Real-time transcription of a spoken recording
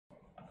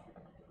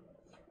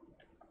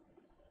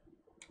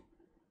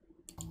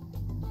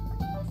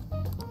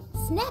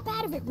Snap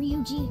out of it,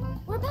 Ryuji.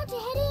 We're about to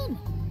head in.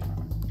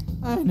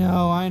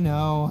 I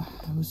know.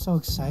 I was so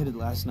excited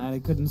last night I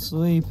couldn't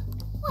sleep.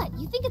 What,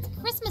 you think it's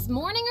Christmas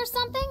morning or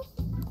something?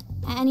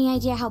 Any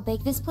idea how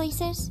big this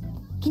place is?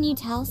 Can you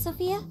tell,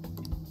 Sophia?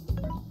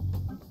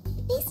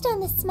 Based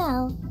on the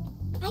smell,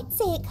 I'd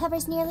say it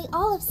covers nearly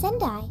all of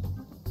Sendai.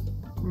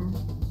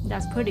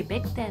 That's pretty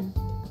big then.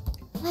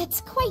 That's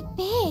quite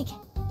big.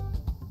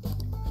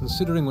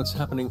 Considering what's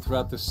happening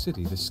throughout the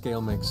city, the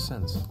scale makes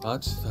sense.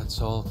 But that's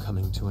all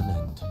coming to an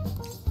end.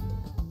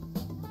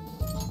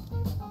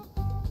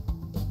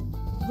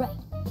 Right.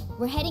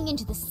 We're heading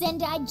into the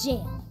Sendai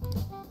jail.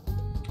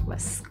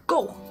 Let's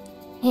go.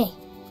 Hey.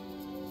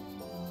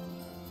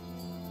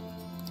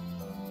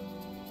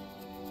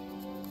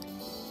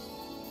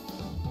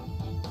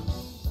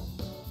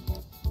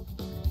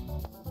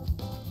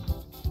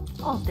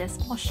 Oh,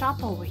 there's more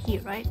shop over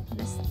here, right?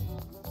 Let's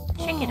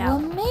check it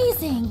out.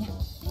 Amazing!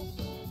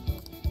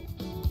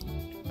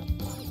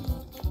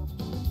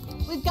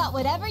 We've got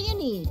whatever you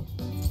need.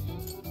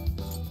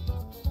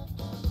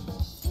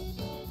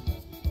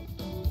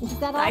 Is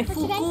that all for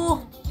today?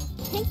 Daifuku.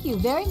 Thank you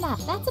very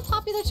much. That's a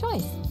popular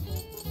choice.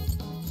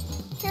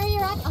 Here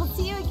you're at. I'll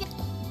see you again.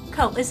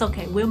 Cool, it's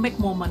okay. We'll make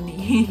more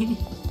money.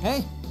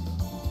 Hey,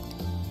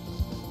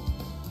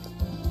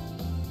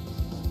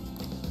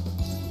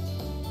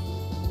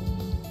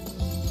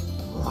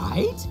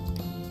 right?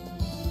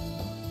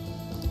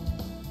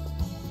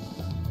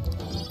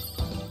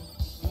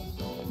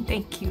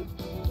 Thank you,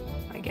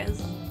 I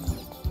guess.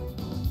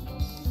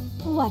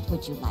 What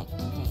would you like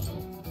today?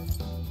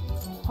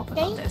 Oh my God,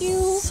 Thank there's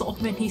you. so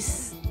many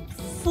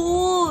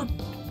food.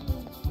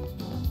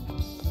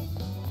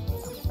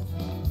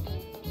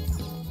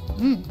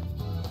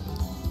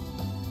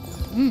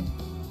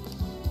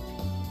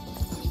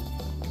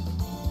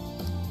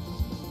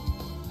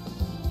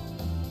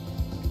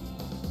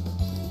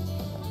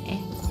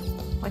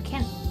 Why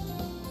can't?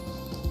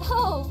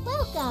 Oh,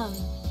 welcome.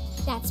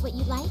 That's what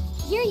you like?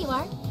 Here you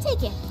are.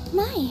 Take it.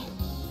 My.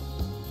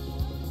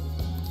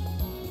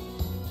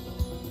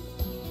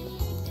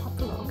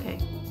 Oh, okay.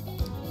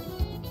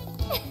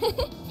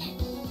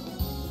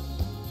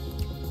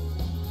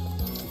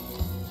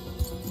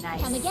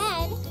 Nice. Come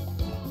again.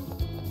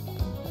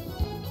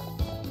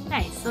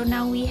 Nice. So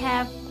now we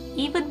have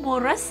even more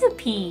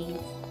recipes.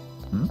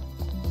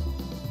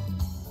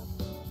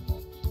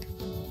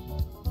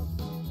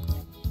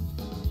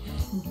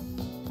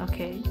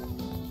 Okay.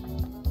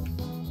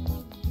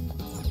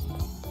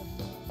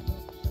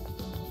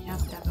 Yep,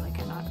 definitely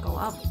cannot go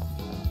up.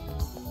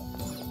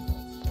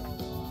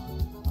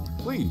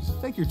 Please,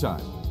 take your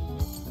time.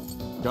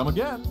 Come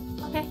again.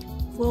 Okay.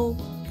 We'll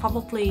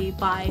probably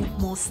buy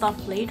more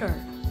stuff later.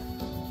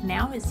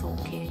 Now it's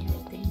okay,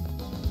 I think.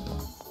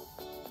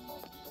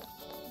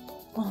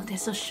 Oh,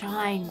 there's a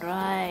shrine,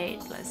 right?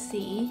 Let's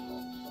see.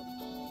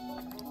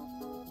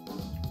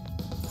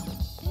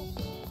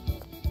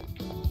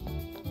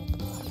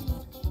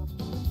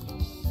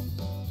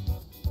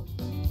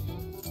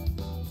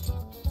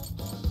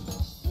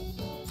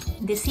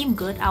 They seem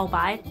good, I'll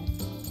buy it.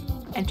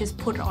 And just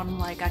put it on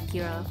like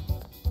Akira.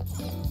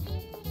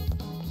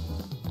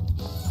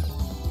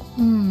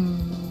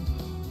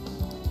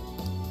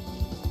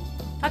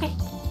 Okay.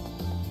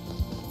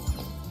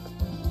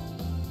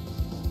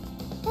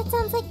 That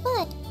sounds like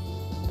fun.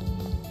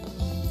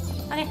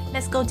 Okay,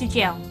 let's go to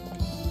jail.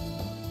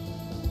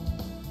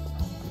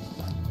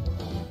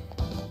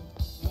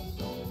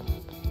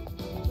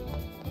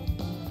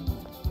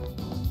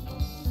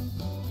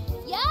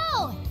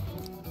 Yo!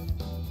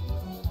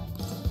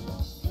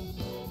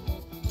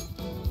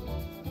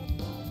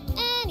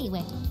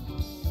 Anyway.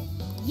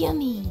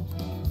 Yummy!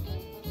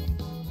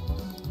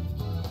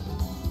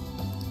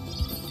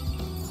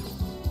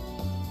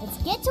 Let's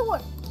get to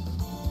work.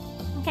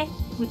 Okay,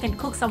 we can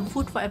cook some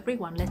food for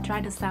everyone. Let's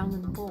try the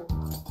salmon bowl.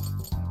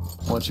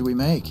 What should we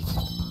make?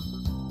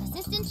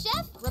 Assistant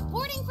chef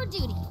reporting for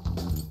duty.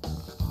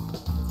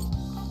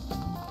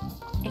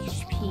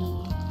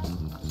 HP.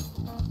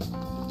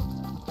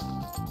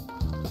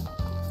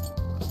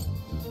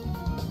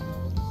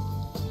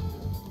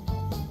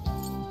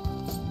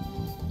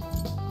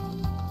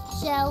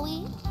 Shall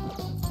we?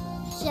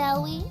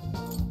 Shall we?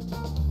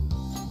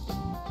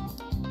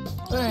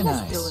 Very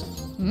Let's nice. do it.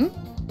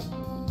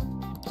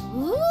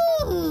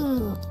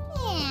 Ooh!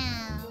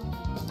 Meow.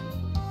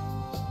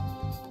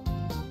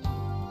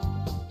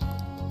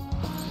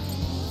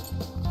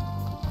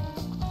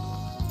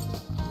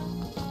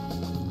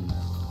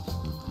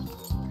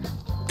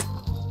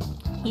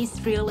 He's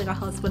really a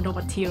husband of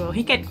material.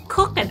 He can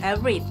cook and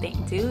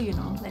everything too, you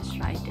know. Let's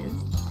try this.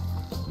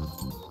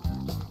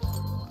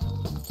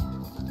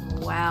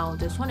 Wow,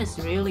 this one is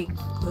really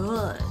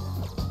good.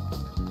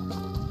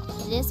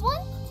 This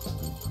one?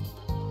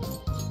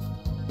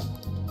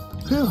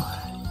 Phew.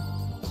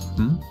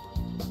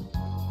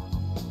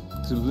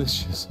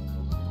 Delicious.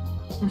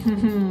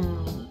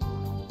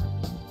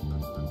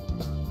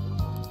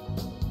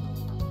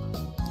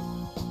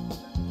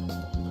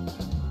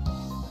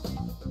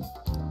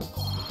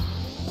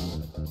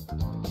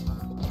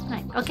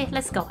 Nice. Okay,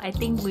 let's go. I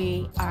think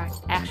we are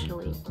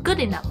actually good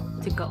enough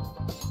to go.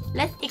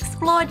 Let's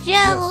explore jail.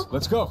 Yes,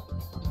 let's go.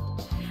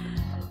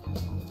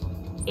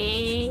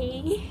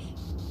 Eh.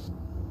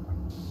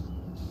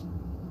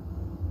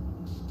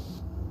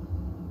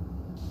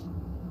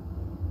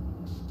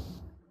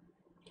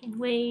 Can't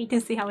wait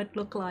to see how it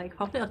look like.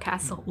 Probably a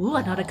castle. Ooh,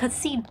 another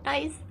cutscene.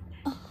 Nice.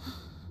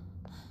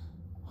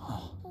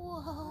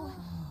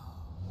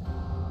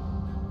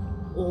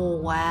 Oh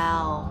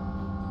wow.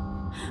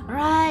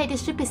 Right,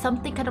 this should be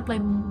something kind of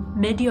like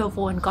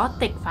medieval and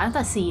gothic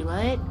fantasy,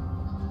 right?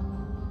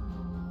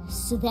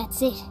 So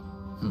that's it.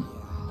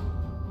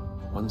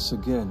 Once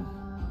again,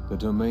 the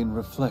domain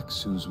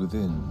reflects who's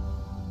within.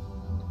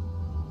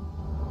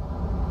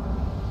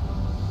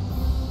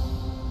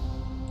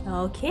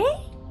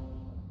 Okay.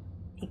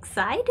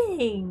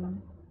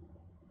 Exciting.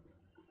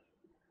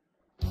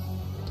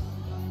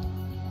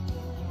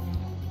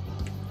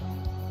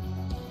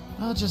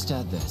 I'll just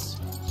add this.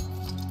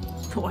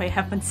 Boy, I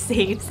haven't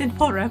saved in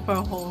forever.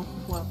 Oh,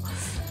 well.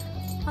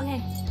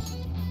 Okay.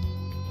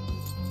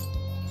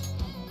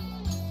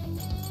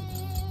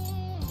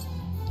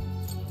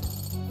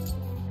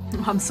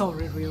 I'm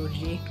sorry,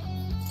 Ryuji.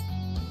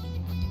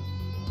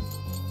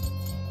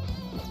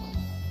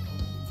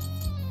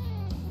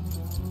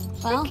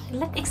 Well,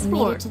 Let's we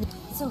explore. made it to the...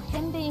 So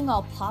him being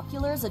all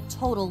popular is a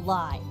total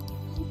lie.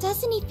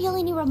 Doesn't he feel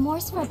any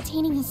remorse for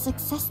obtaining his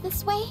success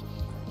this way?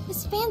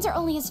 His fans are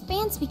only his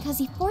fans because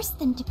he forced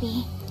them to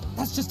be.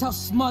 That's just how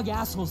smug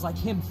assholes like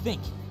him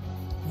think.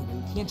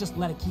 Anyway, we can't just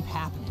let it keep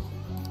happening.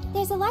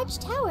 There's a large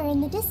tower in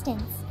the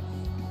distance.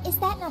 Is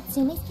that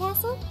Natsume's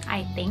castle?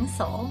 I think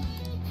so.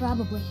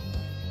 Probably.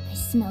 I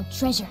smell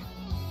treasure.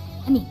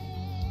 I mean,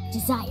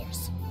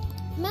 desires.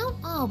 Mount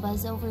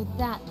Alba's over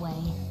that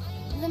way.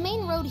 The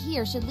main road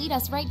here should lead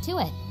us right to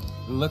it.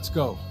 Let's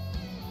go.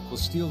 We'll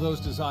steal those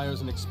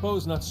desires and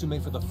expose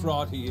Natsume for the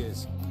fraud he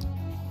is.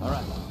 All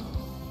right.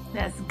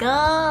 Let's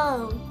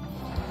go.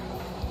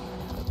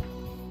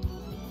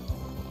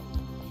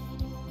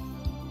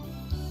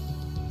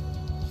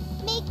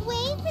 Make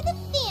way for the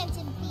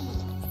Phantom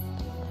Thieves.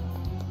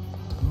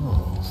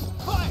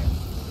 Fire!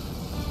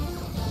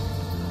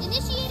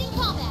 Initiating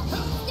combat.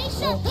 Stay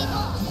sharp,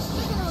 people.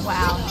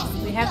 Wow,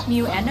 we have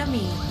new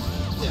enemy.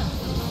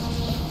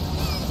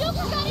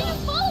 Joker got in a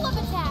follow-up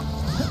attack.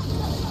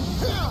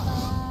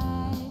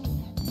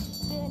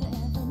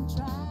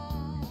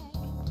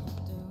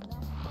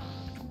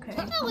 Okay.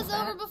 That was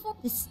over before.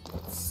 This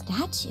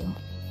statue.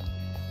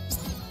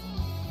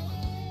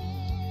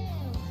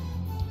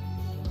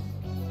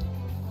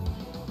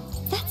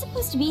 That's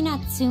supposed to be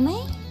Natsume?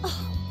 Oh,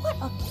 what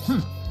a...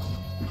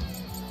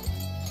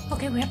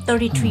 Okay, we have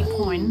 33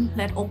 points.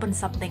 Let's open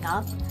something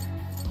up.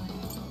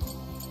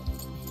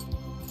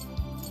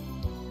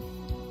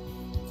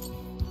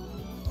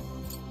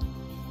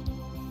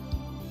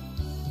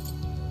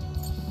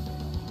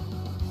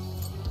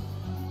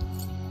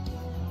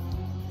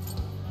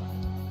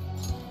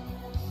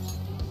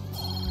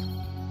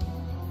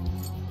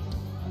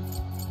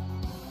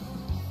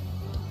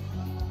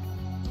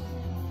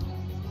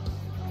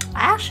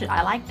 Actually,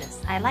 I like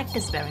this. I like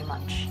this very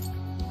much.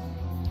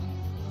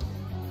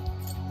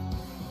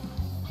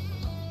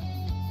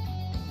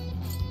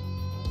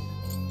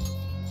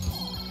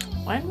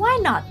 And why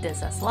not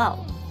this as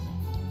well?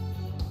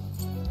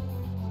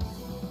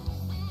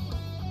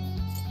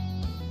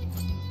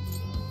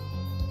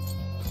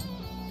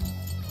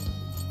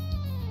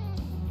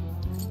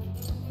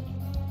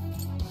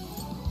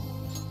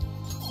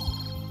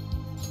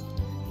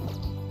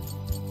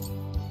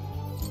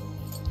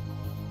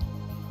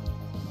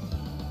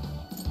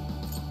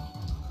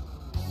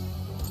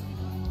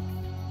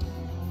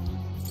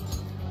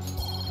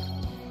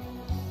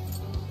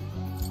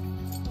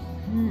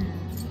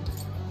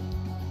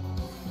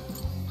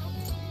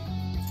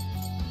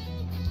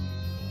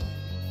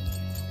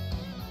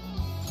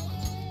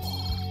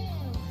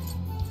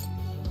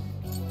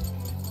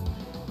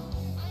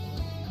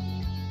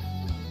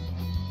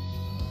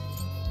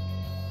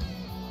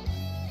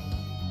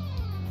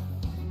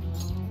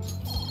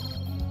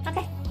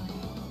 Okay.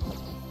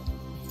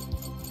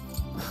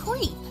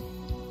 Creep.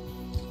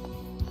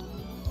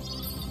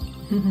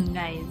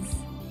 Nice.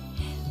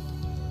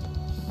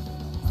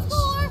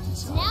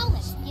 Now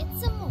let's get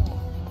some more.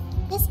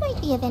 This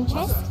might be of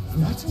interest.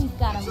 We've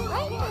got him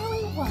right where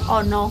we want.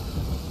 Oh no,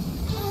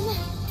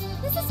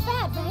 This is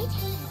bad, right?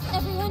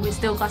 Everyone, we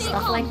still got stay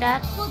stuff calm. like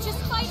that. We'll just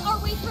fight our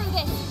way through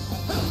this.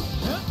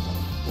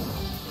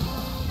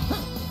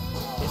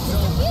 Just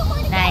a few more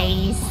to go.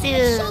 Nice.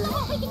 Let's show them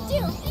what we can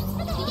do.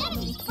 The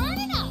enemy's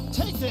burning up.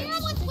 Take this!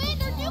 Here with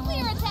wind or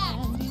nuclear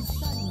attacks.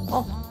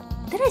 Oh,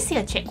 did I see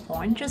a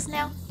checkpoint just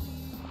now?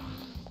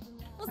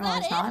 Was No, that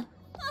it's it? not.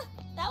 Huh,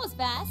 that was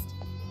fast.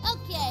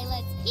 Okay,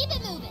 let's keep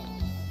it moving.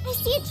 I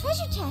see a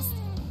treasure chest.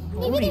 Oh,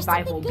 Maybe there's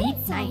revival something good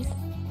beat. inside. Nice.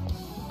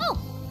 Oh,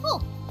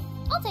 cool.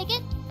 I'll take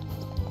it.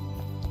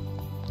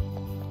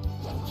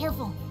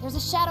 Careful, there's a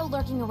shadow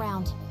lurking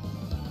around.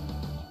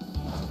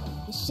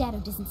 The shadow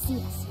doesn't see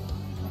us.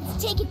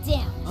 Let's take it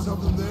down.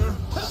 Something there?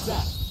 How's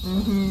that?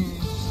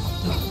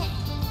 We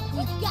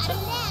got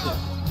him now!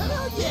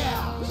 Hell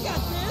yeah! We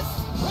got this!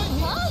 Right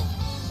here! Huh?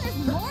 There's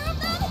more of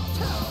them?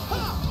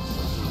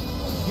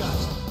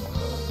 Gotcha.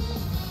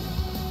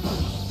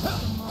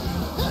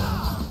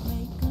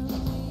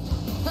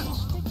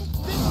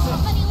 How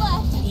many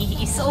left?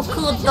 He's so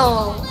cool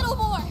though. A little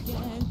more!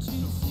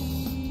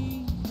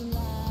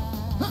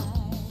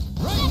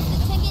 That's the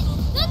ticket!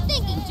 Good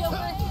thinking,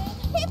 Joker!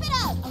 Keep it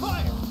up!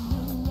 Fire!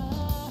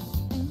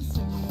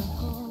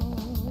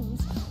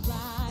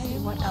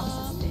 What else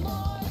is there? I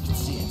can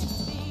see it.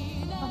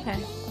 Okay.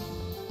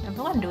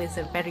 Everyone doing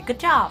a very good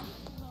job.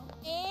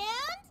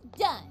 And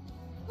done!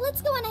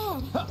 Let's go on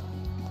ahead.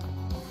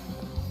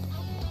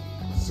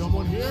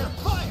 Someone here?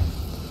 Fire!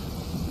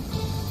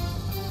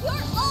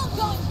 You're all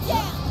going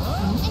down!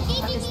 What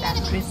Engaging is the that?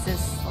 enemy!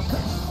 Princess.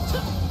 Okay.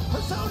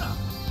 Persona!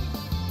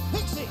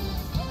 Pixie!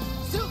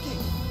 Suki!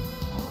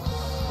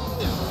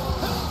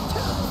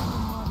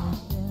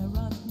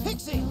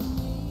 Pixie!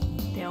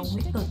 They're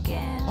weak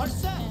again.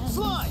 Arsene!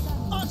 Slime!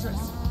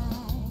 Andres!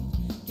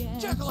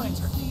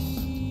 Jack-o'-lantern!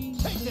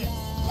 Take this!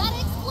 Gotta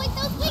exploit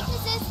those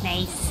weaknesses!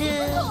 Nice.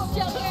 Cool,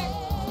 Joker!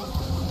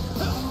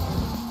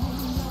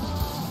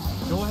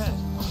 Go ahead.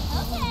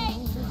 Okay!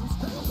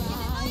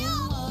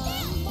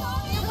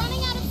 You're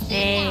running out of steam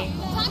Hey.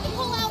 now! Time to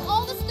pull out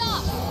all the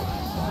stops!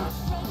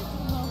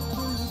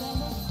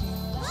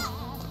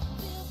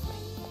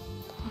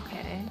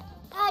 Okay.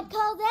 I'd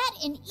call that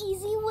an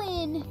easy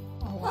win.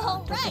 Oh wow. All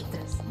Look right. at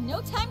this.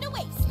 No time to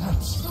waste.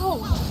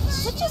 Oh,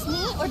 is it just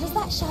me, or does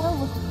that shadow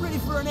look Ready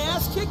for an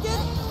ass kicking?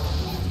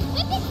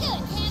 wicked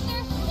good,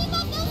 Panther? Keep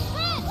up those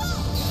threads!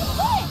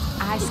 Good!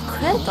 Ice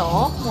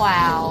Cradle?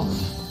 Wow.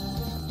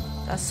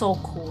 That's so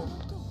cool.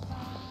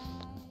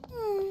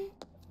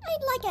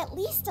 I'd like at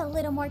least a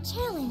little more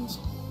challenge.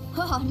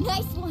 Oh,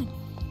 nice one.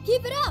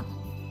 Keep it up.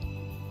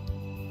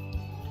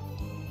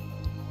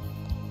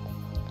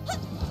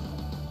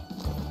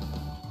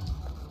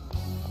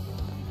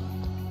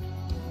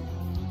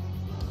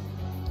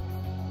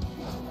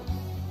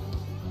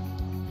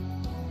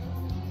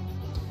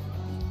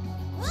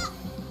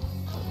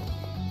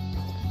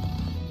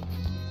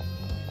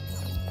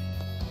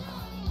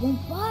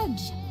 Won't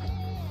budge.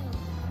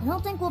 I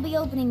don't think we'll be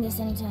opening this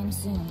anytime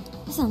soon.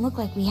 Doesn't look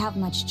like we have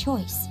much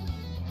choice.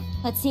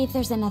 Let's see if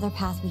there's another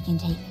path we can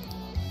take.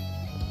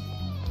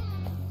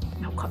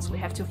 Of course, we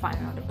have to find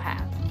another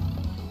path.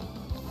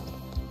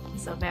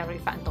 It's a very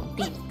Phantom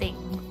Thief thing.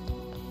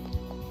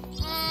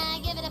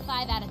 Give it a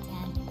 5 out of 10.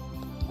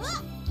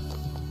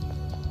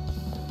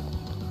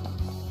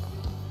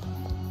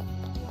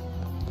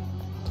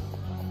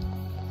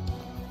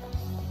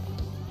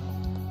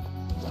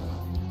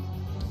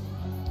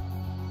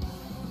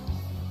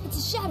 It's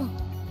a shadow.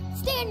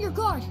 Stay on your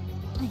guard.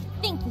 I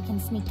think we can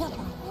sneak up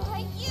on it.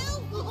 Right, you?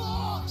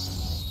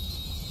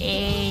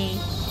 Hey.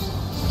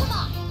 Come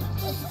on.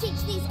 Let's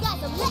teach these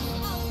guys a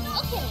lesson.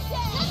 Okay,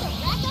 time to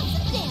rack up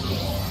some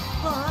damage.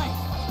 Alright.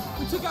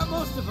 We took out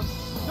most of them.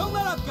 Don't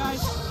let up,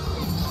 guys.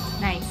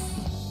 Nice.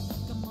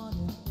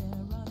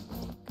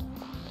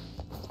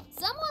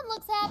 Someone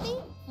looks happy.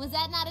 Was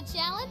that not a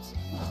challenge?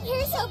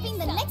 Here's hoping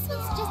the next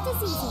one's just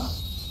as easy.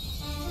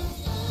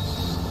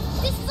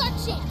 This is our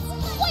chance.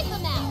 Wipe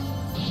them out.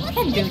 Let's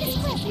Can do make this.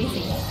 quick.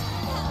 Easy.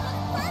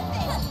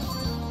 Perfect.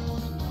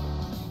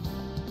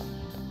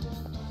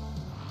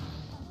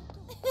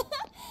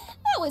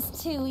 That was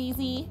too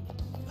easy.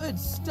 Good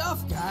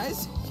stuff,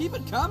 guys. Keep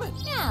it coming.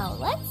 Now,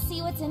 let's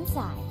see what's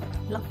inside.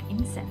 Look,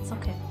 incense.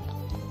 Okay.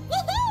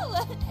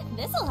 Woohoo!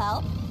 This'll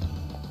help.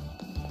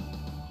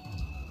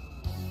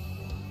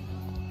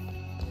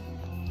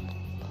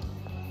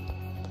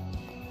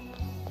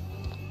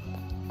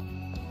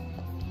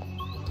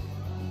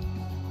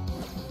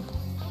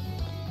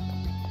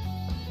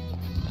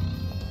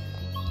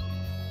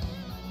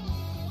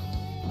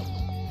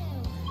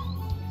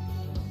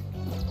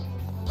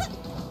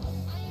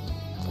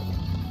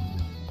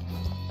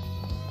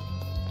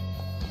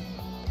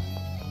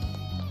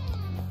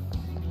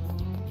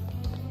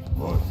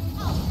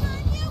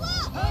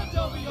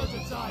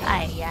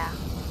 Ay, yeah.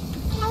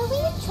 Are we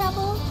in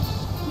trouble?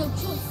 No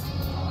choice.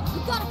 We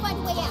gotta find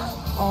a way out.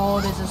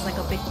 Oh, this is like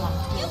a big one.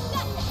 You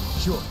got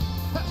this. Sure.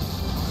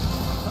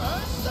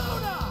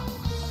 Persona!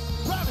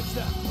 Ravage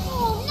them!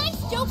 Oh, nice,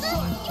 Joker.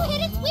 You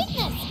hit its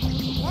weakness.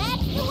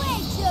 That's the way,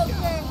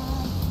 Joker.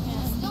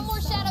 Still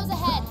more shadows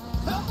ahead.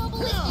 Don't go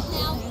ballistic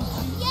now.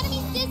 The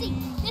enemy's dizzy.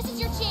 This is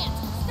your chance.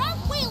 Start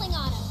wailing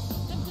on him.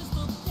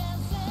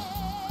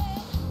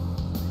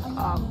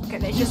 Can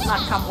they just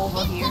not come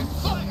over here?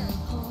 Joker.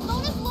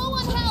 Mona's low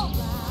on health.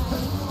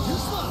 Too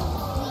slow!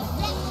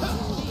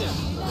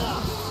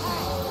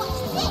 Watch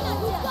your head.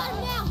 We've got him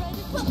now.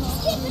 But just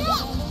keep it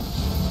up.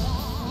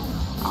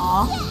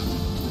 Aw.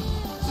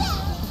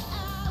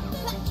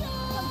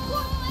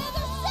 Support my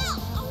other self.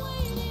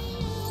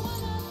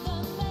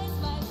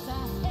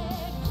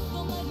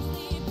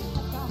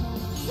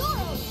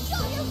 Zoro,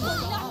 show your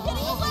mind. Not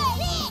getting away.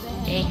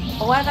 Okay.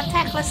 Oh,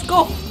 attack. Let's go.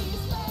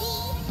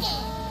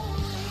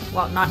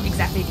 Well, not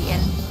exactly the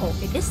end. Oh,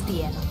 it is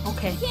the end.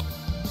 Okay.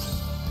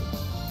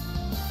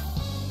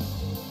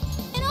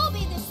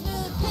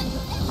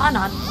 On.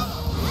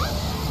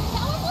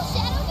 Powerful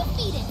Shadow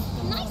defeated.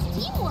 Nice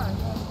teamwork.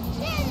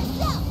 Prepare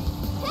yourself.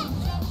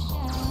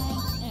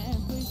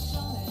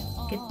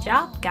 Good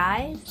job,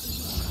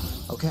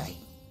 guys. Okay.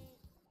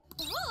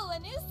 Oh, a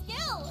new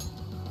skill.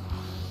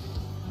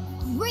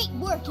 Great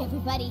work,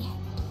 everybody.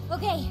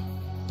 Okay,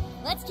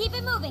 let's keep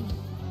it moving.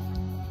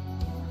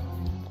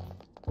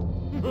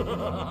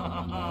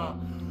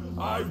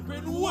 I've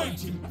been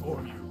waiting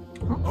for you.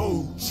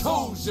 Oh,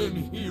 chosen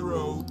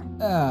hero.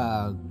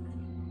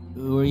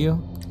 Who are you?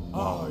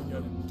 I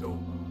am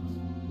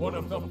Doma, one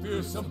of the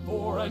fearsome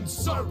four and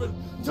servant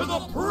to the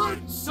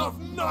Prince of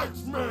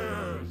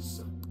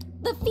Nightmares.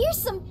 The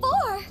Fearsome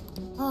Four?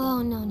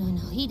 Oh, no.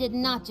 He did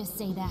not just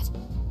say that.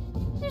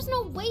 There's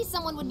no way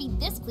someone would be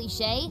this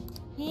cliche.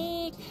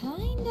 He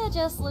kinda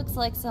just looks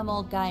like some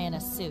old guy in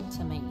a suit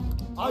to me.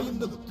 I am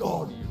the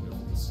guardian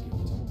of this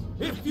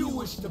gate. If you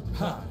wish to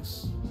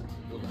pass,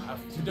 you'll have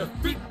to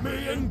defeat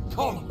me in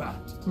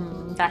combat.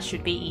 That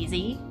should be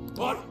easy.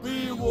 But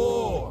be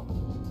warned,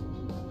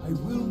 I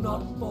will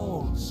not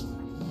fall so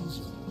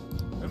easily.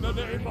 In the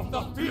name of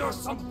the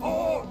fearsome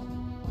four,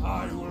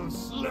 I will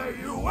slay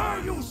you where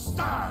you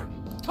stand.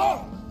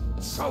 Come,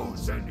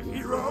 chosen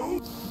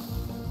hero.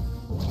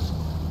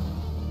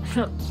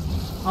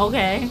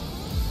 Okay.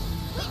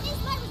 Witness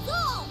my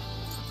resolve.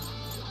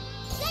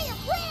 Say your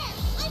prayer.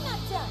 I'm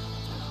not done.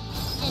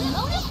 And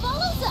Mona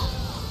follows up.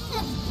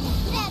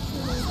 That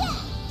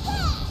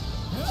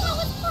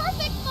was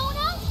perfect,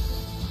 Mona.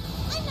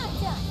 I'm not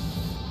done.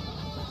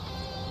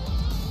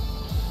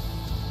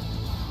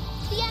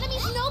 The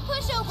enemy's no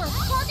pushover.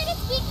 Target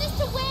its weakness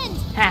to win.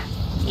 Ha.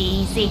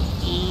 Easy.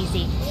 This is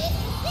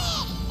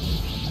it.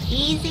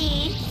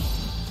 Easy.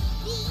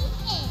 The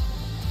end.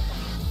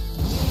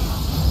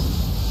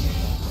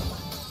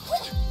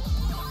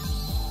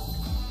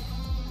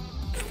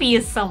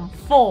 Fearsome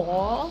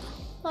four.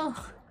 Oh.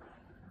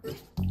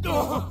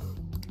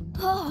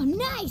 Oh,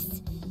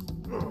 nice!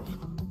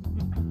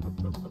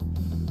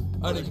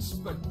 I'd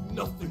expect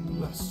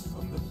nothing less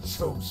from the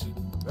chosen.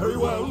 Very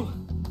well.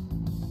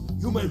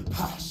 You may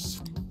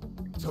pass.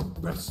 To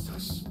best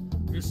us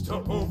is to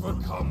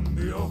overcome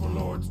the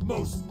Overlord's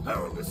most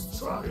perilous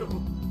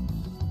trial.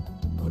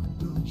 But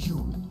will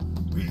you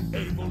be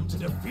able to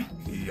defeat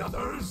the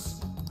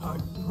others? I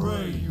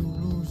pray you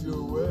lose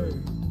your way.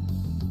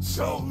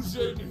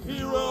 Chosen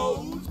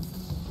heroes!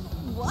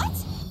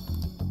 What?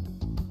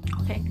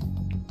 Okay.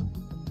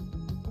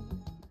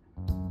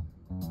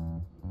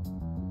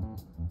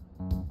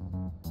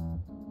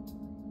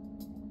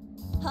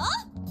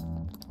 Huh?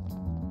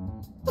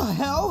 The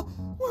hell?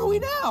 Where are we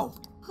now?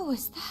 What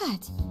was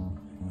that?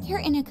 You're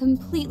in a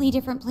completely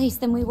different place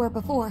than we were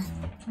before.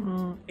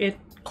 It's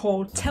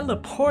called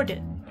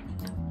teleported.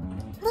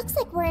 Looks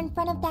like we're in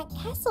front of that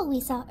castle we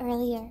saw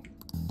earlier.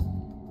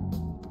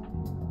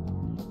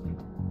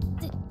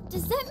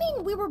 Does that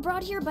mean we were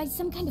brought here by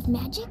some kind of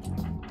magic?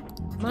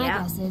 My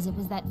Yeah. guess is it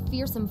was that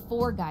fearsome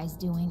four guy's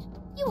doing.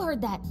 You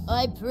heard that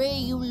 "I pray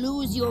you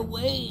lose your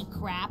way"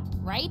 crap,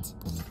 right?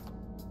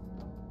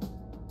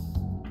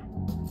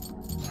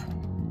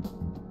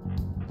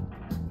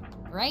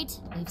 Right?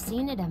 We've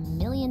seen it a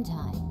million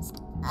times.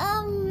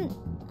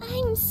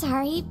 I'm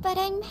sorry, but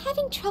I'm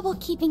having trouble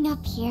keeping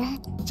up here.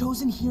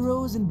 Chosen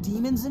heroes and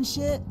demons and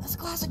shit? That's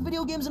classic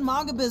video games and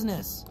manga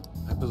business.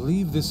 I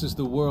believe this is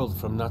the world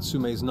from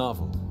Natsume's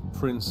novel,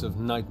 Prince of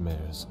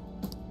Nightmares.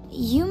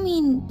 You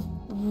mean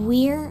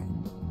we're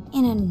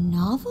in a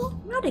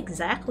novel? Not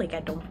exactly, I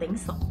don't think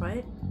so,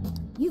 right?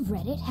 You've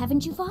read it,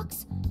 haven't you,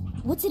 Fox?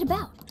 What's it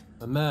about?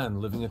 A man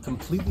living a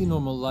completely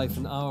normal life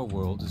in our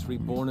world is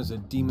reborn as a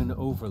demon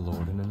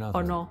overlord in another.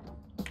 Oh no.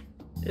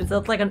 Is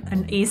that like an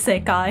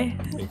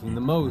isekai? Making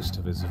the most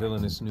of his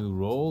villainous new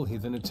role, he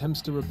then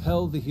attempts to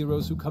repel the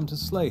heroes who come to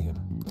slay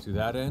him. To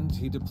that end,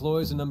 he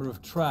deploys a number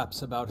of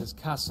traps about his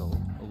castle,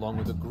 along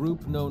with a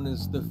group known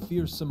as the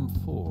Fearsome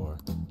Four.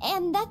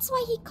 And that's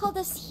why he called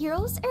us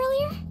heroes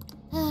earlier?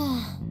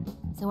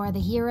 So are the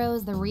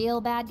heroes the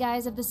real bad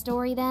guys of the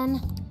story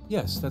then?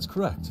 Yes, that's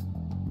correct.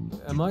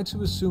 Am I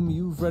to assume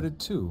you've read it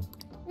too?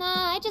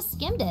 Nah, I just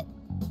skimmed it.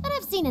 But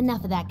I've seen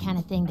enough of that kind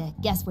of thing to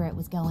guess where it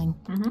was going.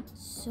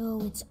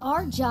 So it's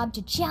our job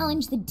to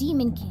challenge the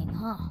Demon King,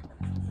 huh?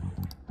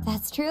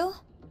 That's true?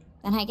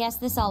 Then I guess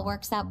this all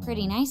works out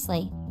pretty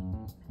nicely.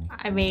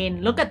 I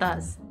mean, look at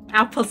us.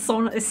 Our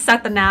persona is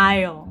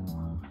Satanael.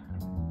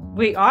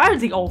 We are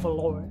the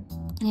Overlord.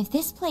 And if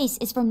this place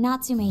is from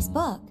Natsume's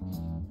book,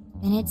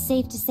 then it's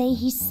safe to say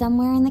he's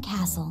somewhere in the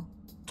castle.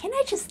 Can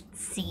I just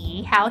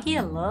see how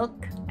he'll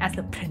look as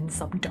the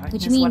Prince of Darkness,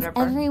 Which means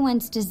whatever?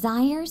 everyone's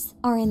desires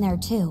are in there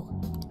too.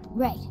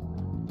 Right.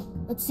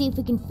 Let's see if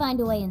we can find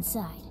a way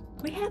inside.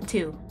 We have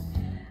to.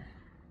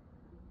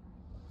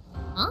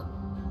 Huh?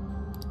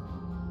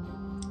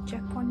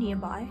 Checkpoint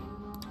nearby.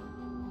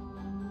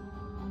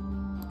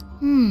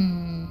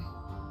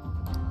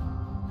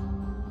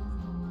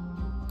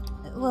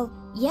 Well,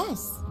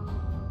 yes.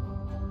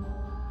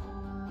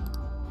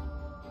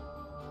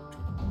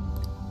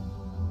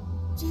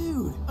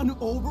 Dude, an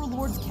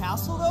overlord's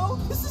castle though?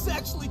 This is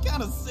actually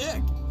kind of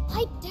sick.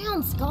 Pipe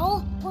down,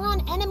 Skull. We're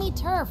on enemy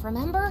turf,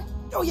 remember?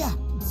 Oh yeah,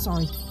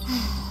 sorry.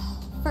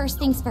 First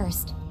things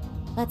first.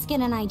 Let's get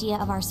an idea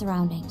of our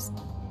surroundings.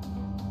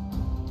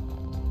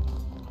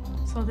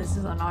 So this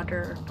is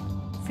another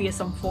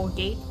fearsome 4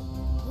 gate.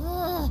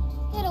 Ugh,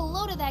 get a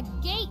load of that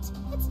gate.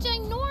 It's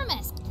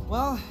ginormous.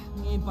 Well,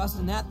 we ain't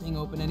busting that thing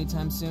open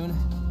anytime soon.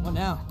 What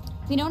now?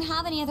 We don't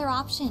have any other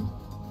option.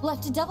 We'll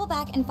have to double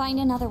back and find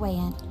another way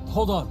in.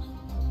 Hold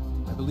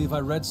on. I believe I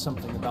read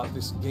something about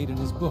this gate in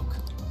his book.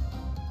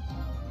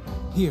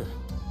 Here.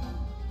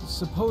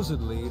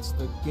 Supposedly, it's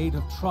the Gate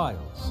of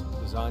Trials,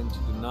 designed to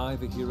deny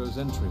the heroes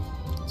entry.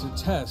 It's a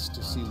test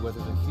to see whether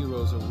the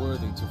heroes are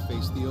worthy to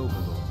face the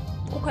Overlord.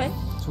 Okay.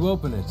 To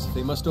open it,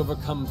 they must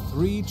overcome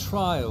 3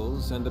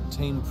 trials and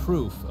obtain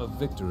proof of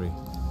victory.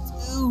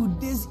 Dude,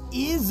 this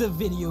is a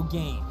video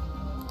game.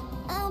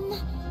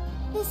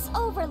 This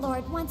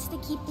Overlord wants to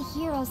keep the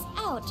heroes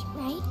out,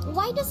 right?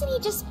 Why doesn't he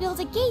just build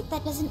a gate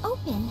that doesn't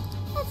open?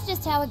 That's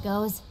just how it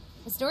goes.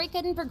 The story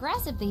couldn't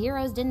progress if the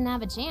heroes didn't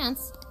have a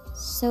chance.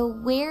 So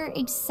where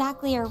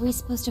exactly are we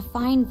supposed to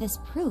find this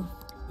proof?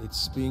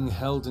 It's being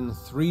held in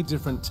 3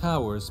 different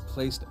towers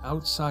placed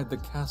outside the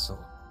castle.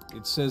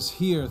 It says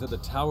here that the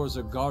towers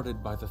are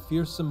guarded by the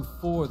Fearsome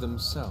Four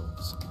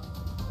themselves.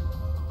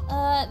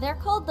 They're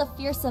called the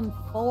Fearsome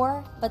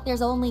Four, but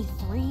there's only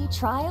 3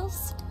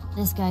 trials?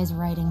 This guy's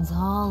writing's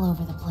all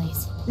over the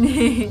place.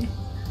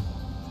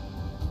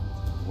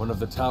 One of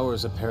the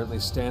towers apparently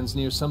stands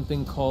near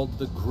something called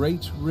the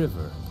Great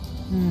River.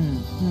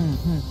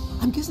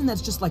 I'm guessing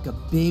that's just like a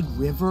big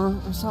river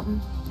or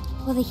something.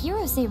 Well, the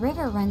heroes say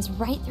river runs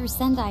right through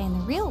Sendai in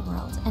the real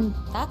world, and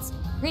that's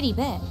pretty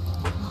big.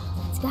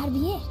 That's gotta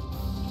be it.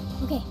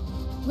 Okay,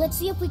 let's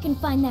see if we can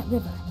find that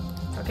river.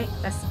 Okay,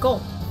 let's go.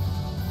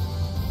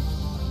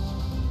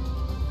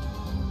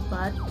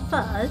 But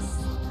first,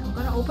 I'm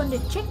gonna open the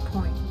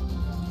checkpoint.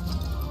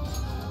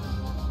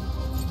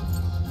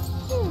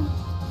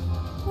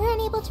 We're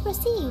unable to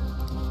proceed.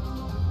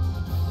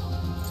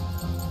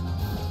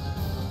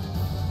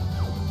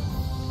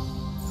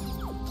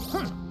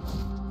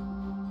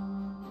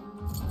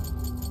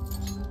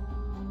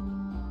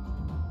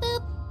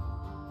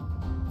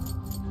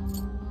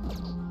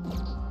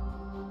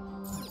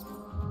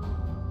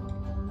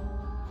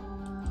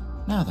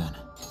 Now then.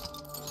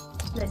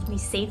 Let me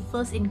save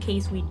first in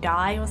case we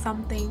die or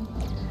something.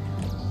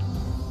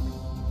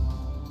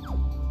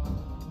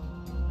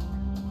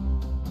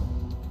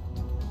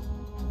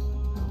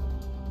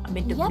 I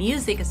mean, the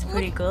music is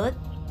pretty good.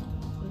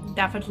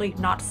 Definitely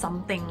not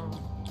something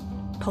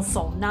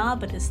Persona,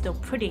 but it's still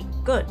pretty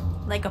good.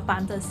 Like a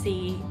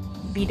fantasy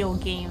video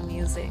game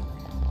music.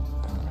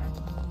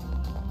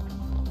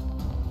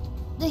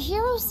 The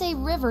heroes say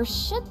river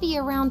should be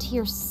around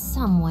here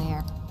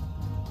somewhere.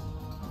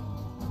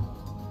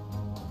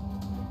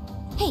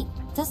 Hey,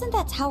 doesn't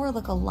that tower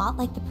look a lot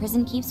like the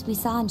prison keeps we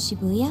saw in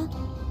Shibuya?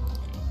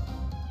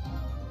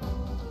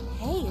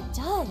 Hey, it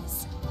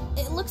does.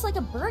 It looks like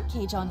a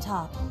birdcage on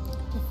top.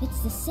 If it's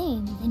the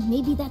same, then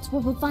maybe that's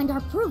where we'll find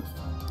our proof.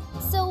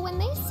 So when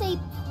they say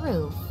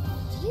proof,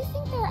 do you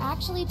think they're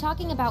actually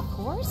talking about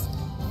cores?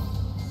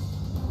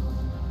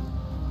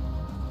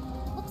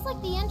 Looks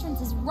like the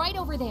entrance is right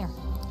over there.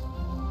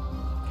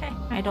 Okay,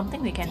 I don't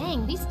think we can.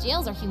 Dang, these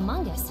jails are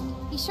humongous.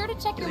 Be sure to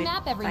check your do it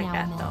map every like now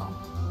that, and then.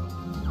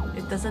 though.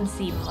 It doesn't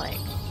seem like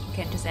you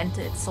can just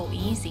enter it so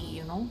easy,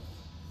 you know?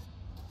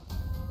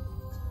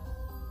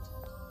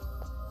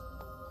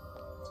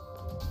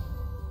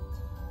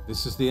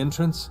 This is the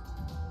entrance?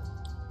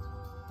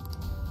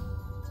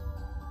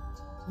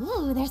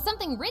 Ooh, there's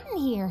something written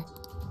here.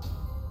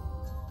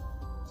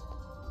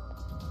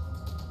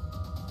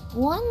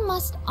 One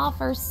must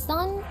offer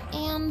sun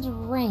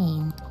and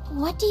rain.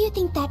 What do you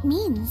think that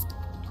means?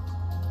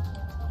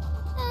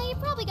 You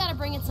probably gotta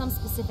bring it some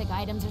specific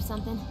items or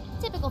something.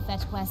 Typical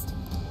fetch quest.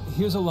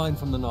 Here's a line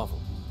from the novel.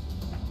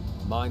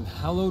 Mine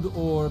hallowed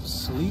orbs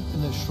sleep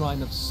in the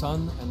shrine of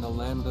sun and the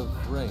land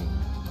of rain.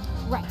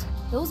 Right.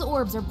 Those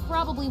orbs are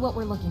probably what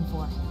we're looking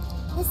for.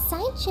 The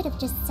sign should have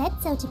just said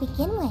so to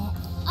begin with.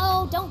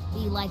 Oh, don't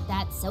be like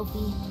that,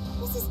 Sophie.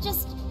 This is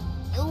just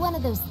one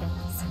of those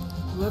things.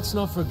 Let's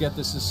not forget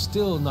this is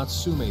still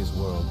Natsume's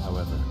world,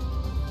 however.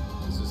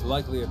 This is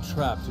likely a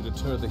trap to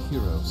deter the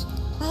heroes.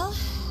 Well,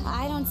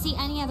 I don't see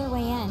any other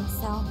way in,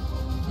 so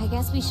I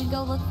guess we should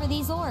go look for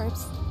these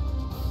orbs.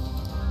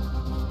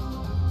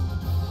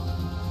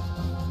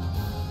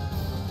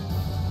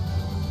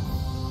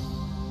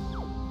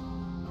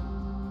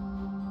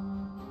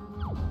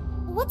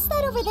 What's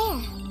that over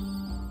there?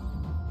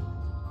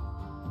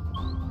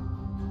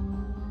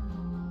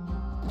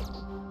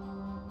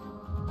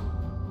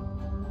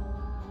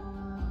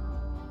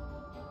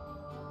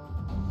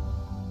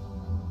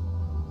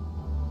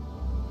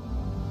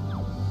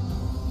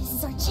 This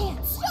is our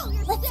chance.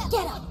 Let's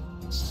get him.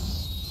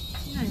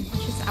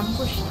 Just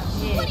ambush them.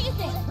 Yeah. What do you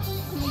think?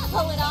 Can we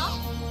pull it off?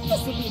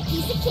 This will be a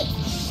piece of cake.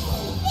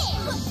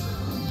 There!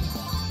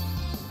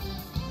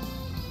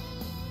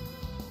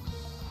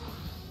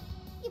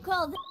 You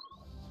call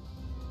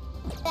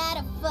that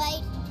a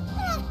fight?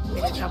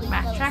 Bit of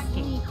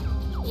backtracking.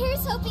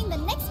 Here's hoping the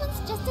next one's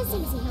just as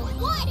easy.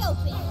 Wide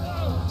open.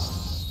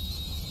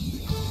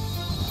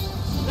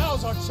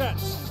 Now's our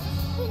chance.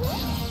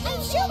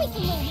 I'm sure we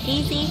can win.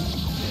 Easy.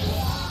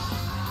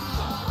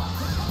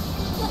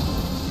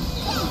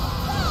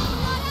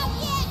 Not out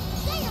yet.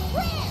 Say your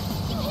prayer.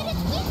 You hit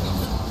its weakness.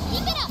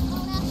 Keep it up,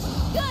 Mona.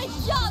 Good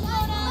job,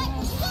 Mona.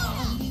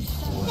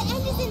 The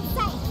end is in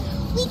sight.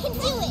 We can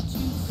do it.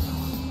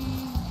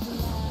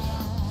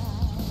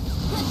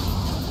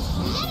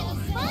 The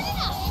enemy's burning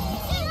up.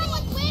 They're on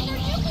with wind or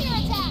nuclear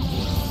attack.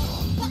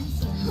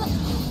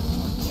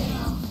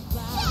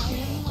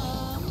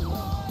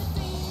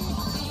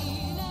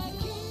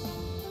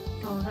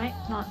 Alright,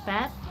 not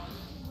bad.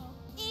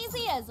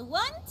 Easy as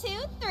 1, 2,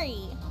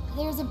 3.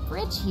 There's a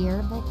bridge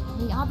here, but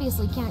we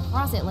obviously can't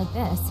cross it like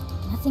this.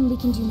 Nothing we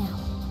can do now.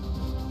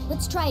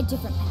 Let's try a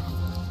different path.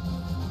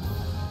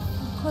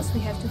 Of course, we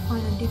have to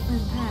find a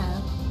different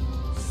path.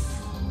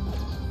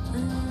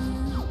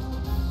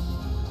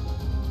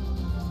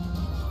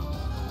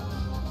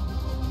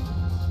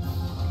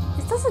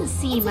 This doesn't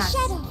seem It's a as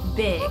shadow.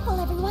 big. Careful,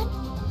 everyone.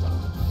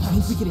 You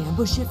think we could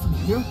ambush it from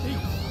here?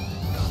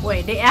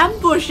 Wait, they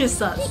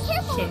ambushes us. Be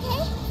careful, okay?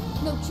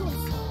 No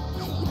choice.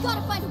 We've got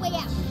to find a way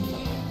out.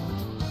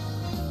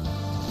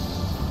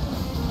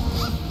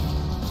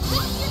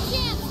 Now's your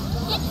chance.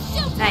 It's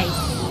showtime.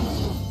 Nice.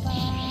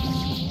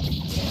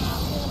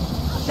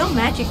 Your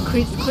magic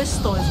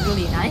crystal is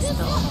really nice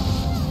though.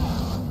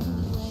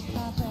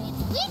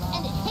 It's weak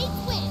and it hates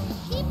wind.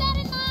 Keep that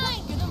in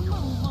mind.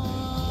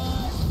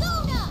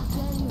 Persona!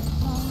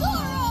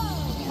 Zoro!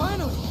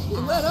 Finally! He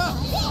let up!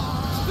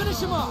 Let's finish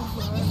him off!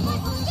 Witness my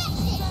perfection!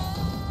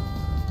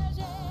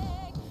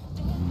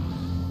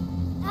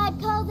 I'd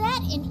call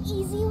that an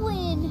easy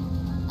win.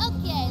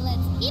 Okay,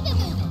 let's keep it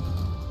moving.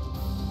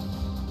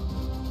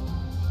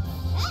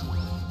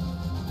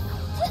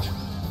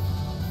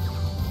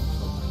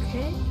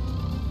 Okay.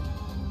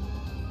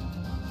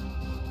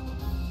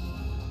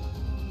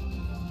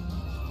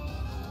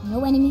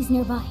 No enemies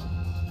nearby.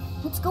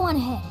 Let's go on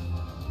ahead.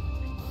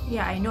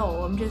 Yeah, I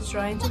know. I'm just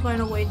trying to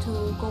find a way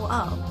to go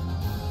up.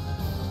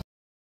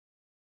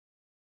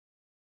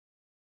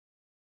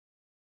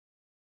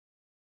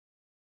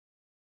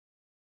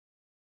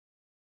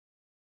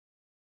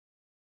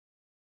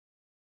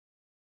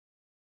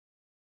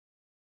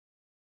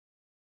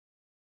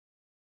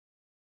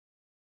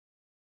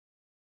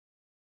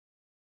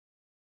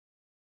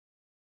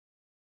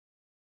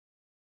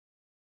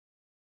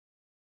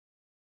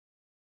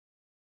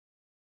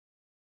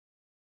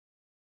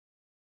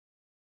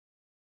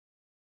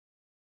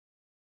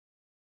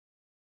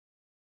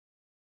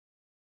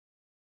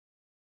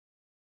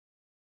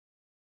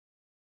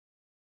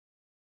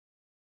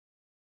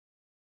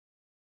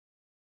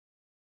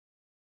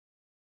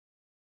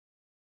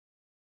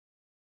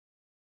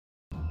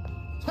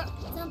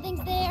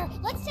 Something's there.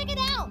 Let's check it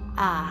out.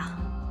 Ah.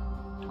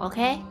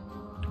 Okay.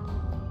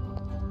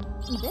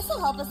 This'll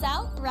help us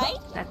out, right?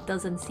 That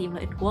doesn't seem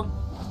like it worked,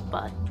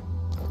 but...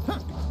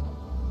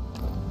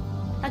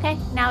 Okay,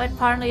 now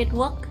apparently it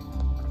worked.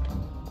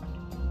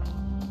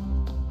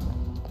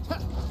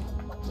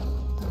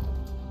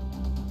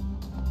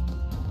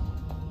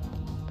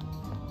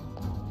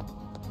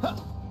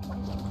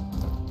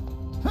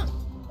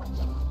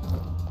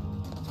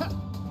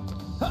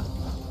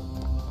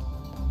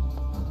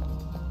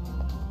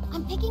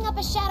 I'm picking up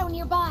a shadow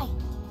nearby.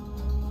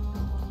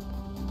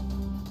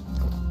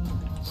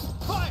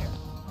 Fire!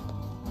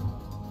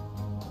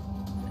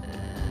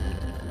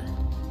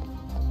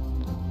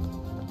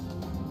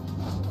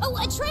 Oh,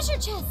 a treasure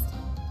chest!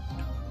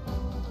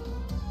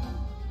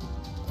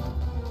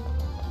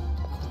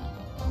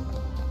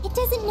 It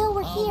doesn't know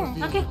we're here.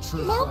 Okay.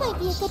 Now might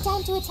be a good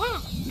time to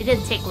attack. It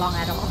didn't take long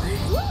at all.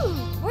 Ooh,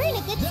 we're in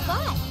a good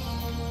spot.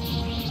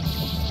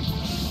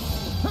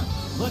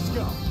 Let's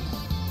go.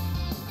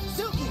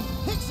 Silky!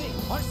 Pixie!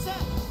 Are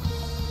set!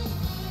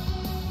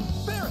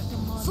 Barret!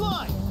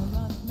 Slime!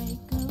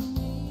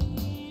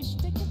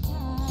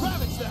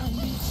 Ravage them!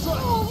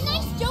 Strike! Oh,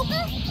 nice,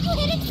 Joker! You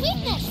hit its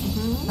weakness!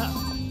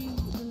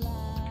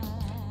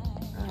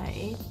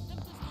 Right.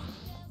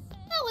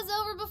 That was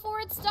over before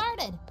it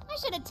started. I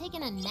should have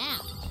taken a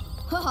nap.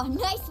 Oh,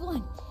 nice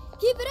one.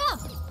 Keep it up.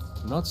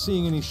 Not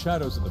seeing any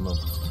shadows at the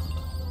moment.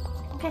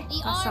 Okay,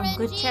 The got some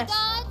good RNG chests.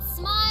 gods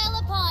smile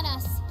upon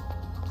us.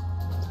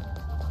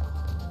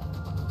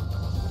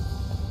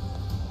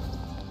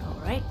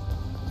 Alright.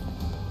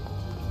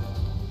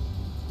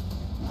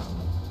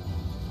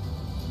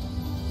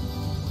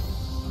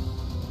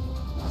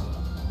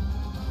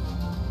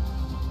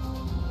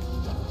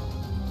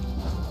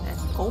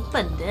 Let's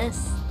open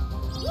this.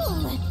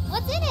 Ooh,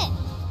 what's in it?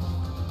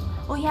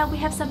 Oh yeah, we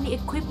have some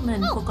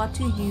equipment forgot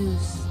to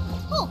use.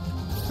 Oh.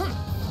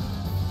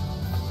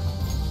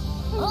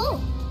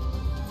 Oh.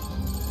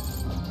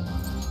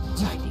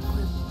 Right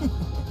equipment.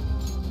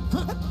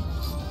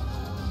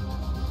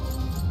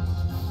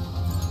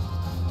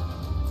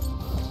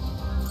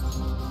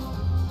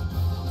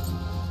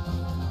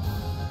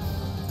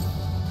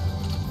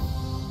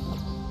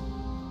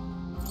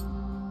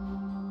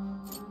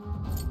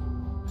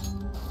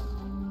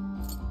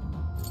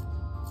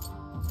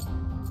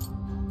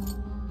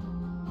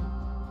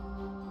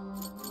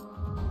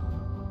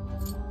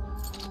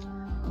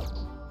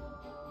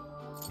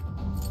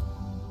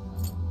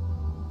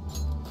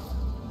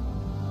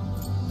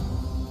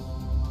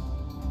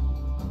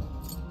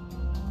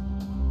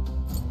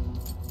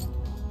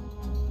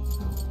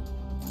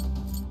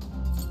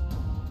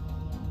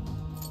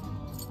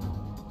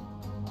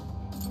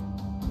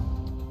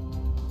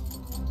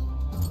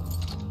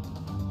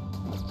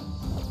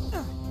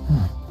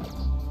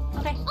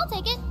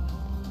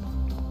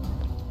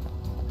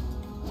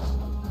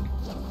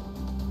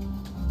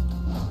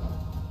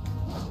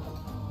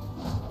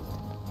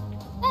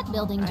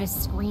 Building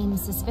just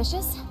screams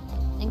suspicious.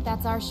 Think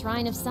that's our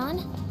Shrine of Sun?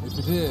 If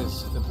it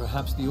is, then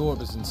perhaps the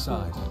orb is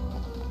inside.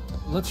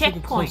 Let's take a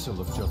Checkpoint. closer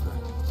look, Joker.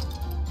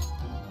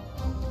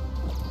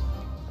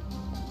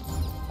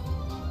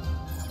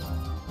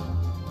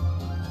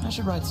 I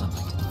should write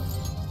something.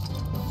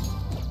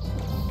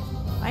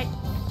 Right?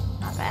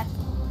 Not bad.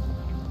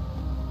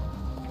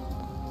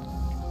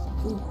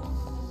 Ooh.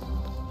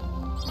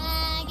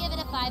 Give it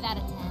a 5 out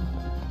of 10.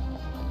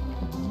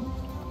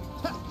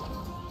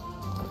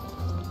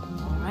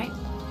 Alright.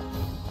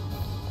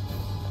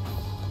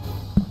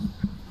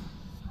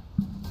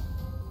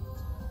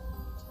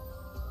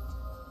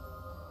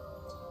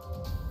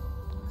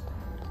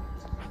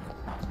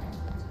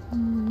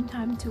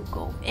 Time to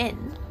go in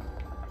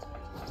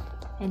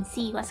and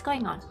see what's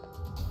going on.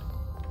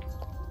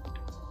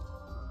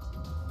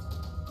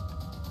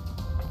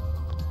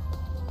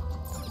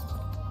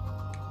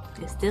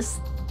 Is this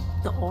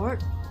the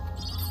orb?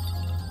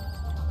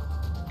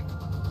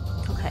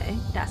 Okay,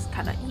 that's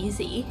kind of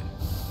easy.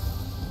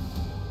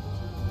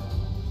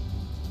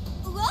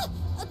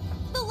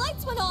 The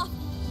lights went off!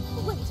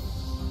 Wait,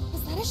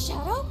 is that a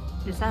shadow?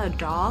 Is that a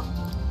dog?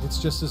 It's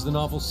just as the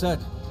novel said.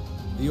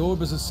 The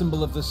orb is a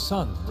symbol of the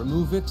sun.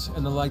 Remove it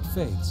and the light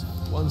fades.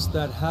 Once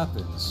that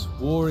happens,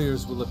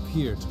 warriors will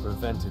appear to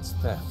prevent its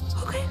theft.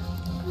 Okay.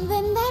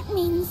 Then that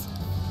means...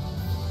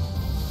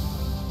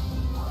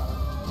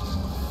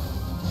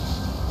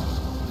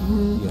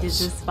 Yes,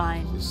 This is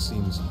fine. this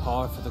seems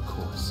par for the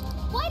course.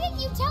 Why didn't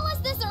you tell us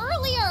this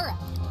earlier?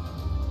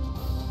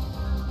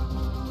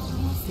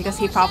 Because No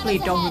he more probably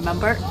shadows don't ahead.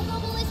 remember. Don't go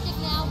ballistic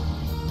now.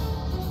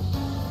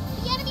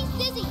 The enemy's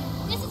dizzy.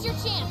 This is your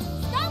chance.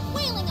 Start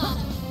wailing on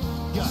him.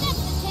 That's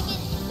the ticket.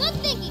 Good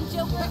thinking,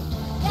 Joker.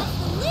 That's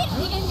the lead!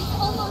 The end is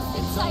almost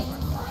in sight!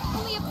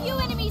 Only a few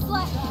enemies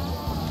left!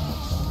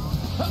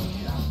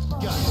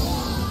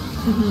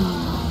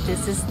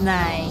 This is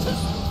nice.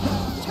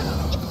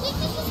 Its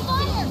weakness is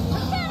fire.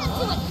 Turn him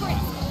to it,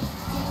 Chris.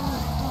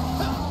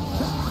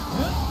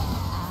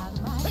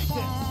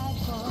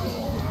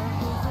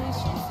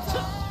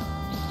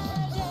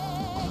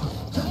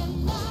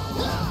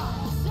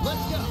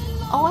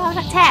 Oh, I'll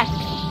attack.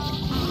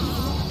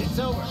 It's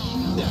over.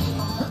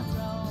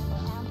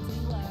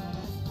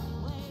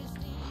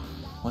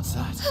 What's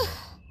that?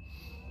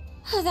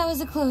 That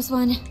was a close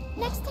one.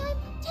 Next time,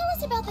 tell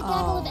us about the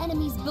gaggle of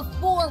enemies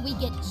before we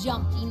get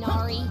jumped,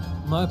 Inari.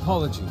 My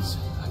apologies.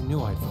 I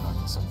knew I'd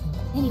forgotten something.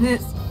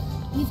 Anyways,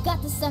 we've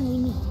got the sun we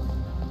need.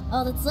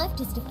 All that's left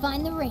is to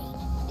find the rain.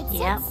 It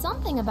Yeah. said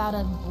something about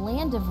a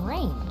land of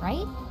rain,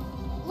 right?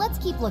 Let's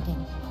keep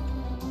looking.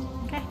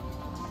 Okay.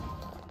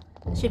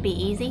 Should be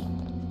easy.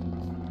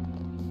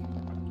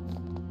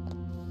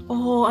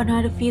 Oh,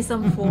 another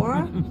fearsome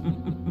 4?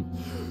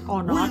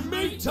 Or We not?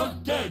 meet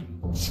again,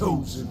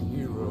 chosen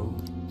hero.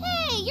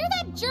 Hey, you're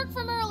that jerk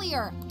from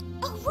earlier.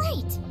 Oh,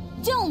 right!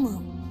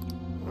 Domu!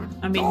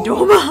 I mean,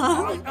 Doma!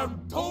 Doma. I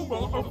am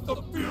Doma of the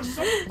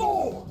Fearsome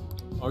Four.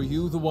 Are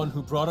you the one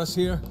who brought us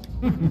here?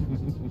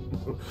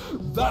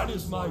 That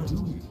is my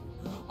duty.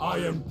 I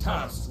am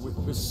tasked with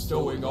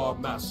bestowing our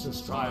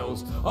master's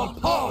trials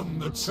upon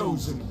the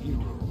chosen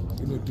hero.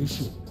 In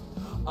addition,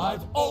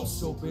 I've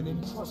also been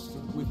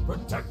entrusted with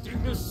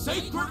protecting the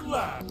sacred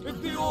land.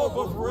 If the orb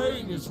of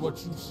rain is what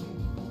you see,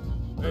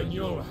 then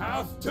you'll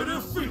have to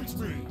defeat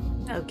me.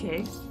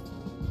 Okay.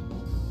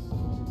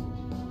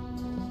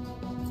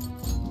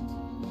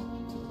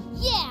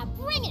 Yeah,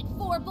 bring it,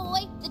 Four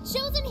Boy. The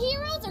chosen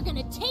heroes are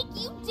gonna take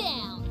you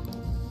down.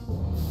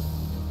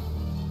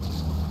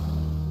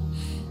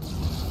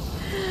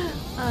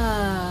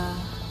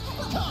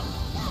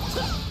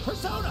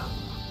 Persona!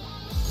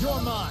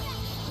 You're mine!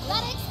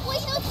 Gotta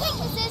exploit those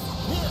weaknesses.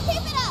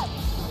 Keep it up.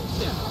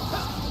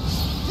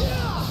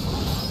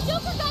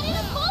 Joker got in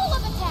a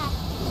follow-up attack.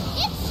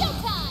 It's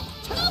showtime.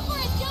 Go for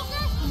it,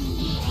 Joker.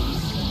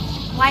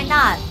 Why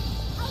not?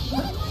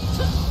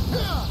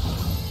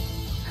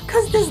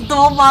 Cause this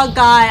Doma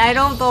guy, I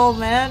don't know,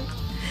 man.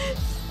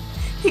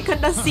 He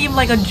kinda seem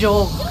like a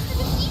joke. Joker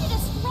defeated a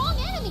strong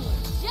enemy,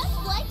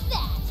 just like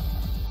that.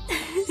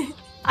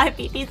 I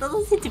mean, he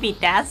doesn't seem to be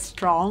that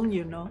strong,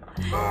 you know.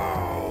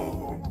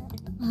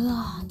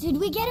 Did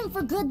we get him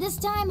for good this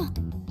time?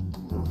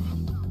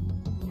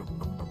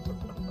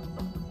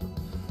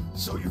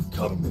 So you've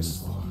come this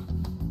far.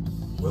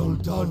 Well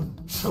done,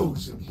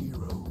 chosen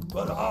hero.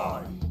 But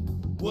I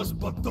was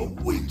but the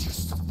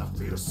weakest of the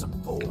Fearsome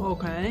Four.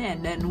 Okay,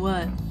 and then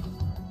what?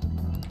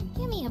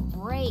 Give me a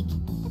break.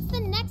 It's the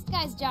next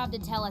guy's job to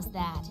tell us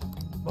that.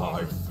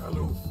 My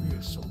fellow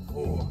Fearsome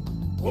Four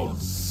will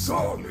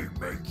surely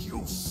make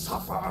you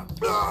suffer.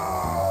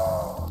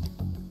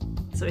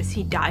 So is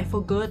he die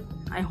for good?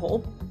 I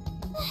hope.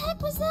 The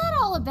heck was that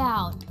all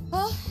about?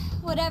 Oh,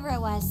 whatever it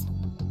was.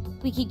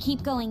 We could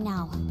keep going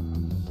now.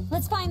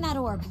 Let's find that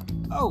orb.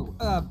 Oh,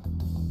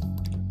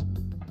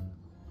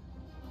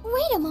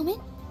 Wait a moment.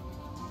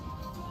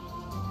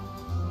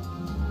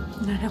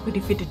 Now that we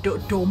defeated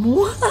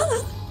Domu.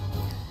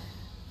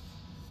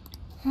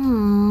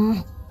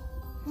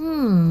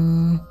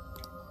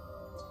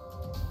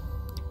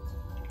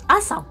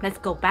 Awesome. Let's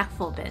go back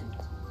for a bit.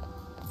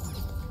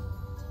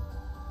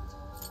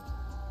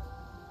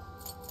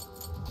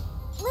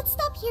 Let's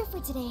stop here for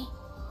today.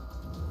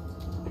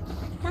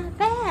 Not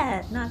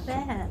bad. Not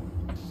bad.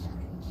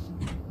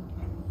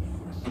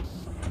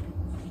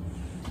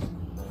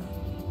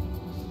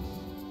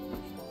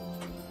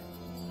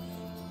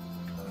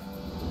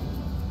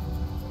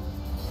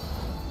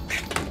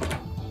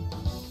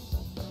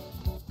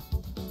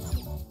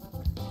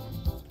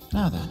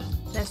 Now then.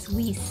 Let's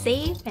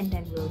save and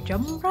then we'll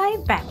jump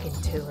right back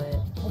into it.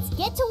 Let's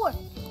get to work.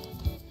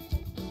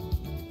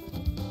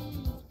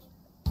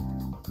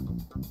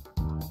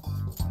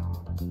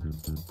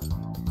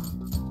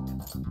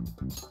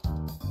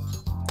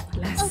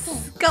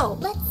 Let's go.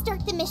 Let's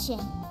start the mission.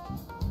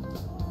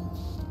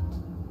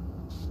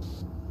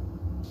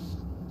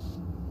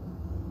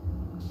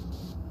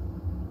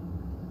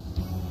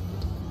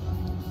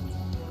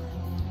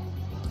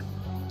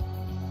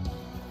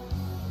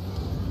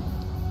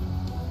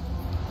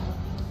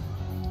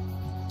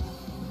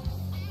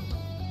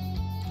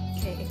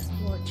 Okay,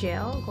 explore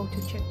jail. Go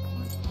to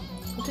checkpoint.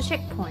 Go to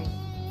checkpoint.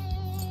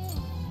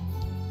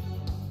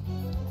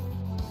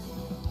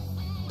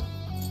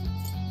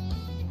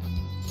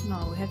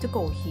 No, we have to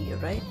go here,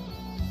 right?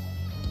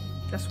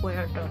 That's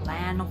where the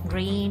land of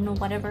rain or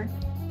whatever.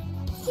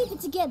 Keep it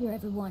together,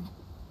 everyone.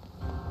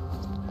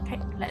 Okay,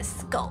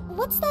 let's go.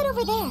 What's that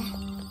over there?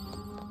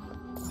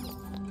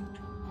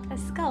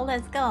 Let's go,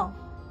 let's go.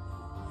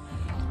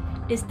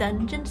 This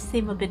dungeon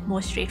seems a bit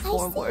more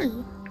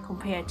straightforward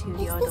compared to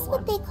the Is other this one.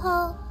 what they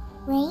call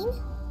rain?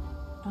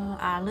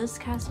 Alice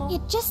Castle?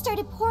 It just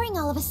started pouring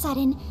all of a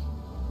sudden.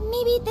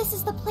 Maybe this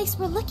is the place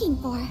we're looking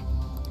for.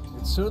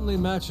 It certainly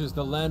matches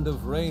the Land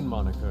of Rain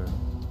moniker.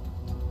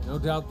 No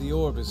doubt the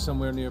orb is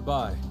somewhere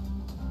nearby.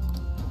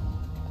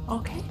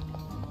 Okay.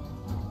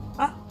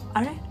 Ah,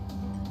 alright.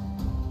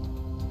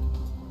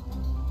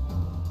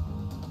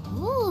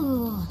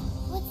 Ooh,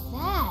 what's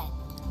that?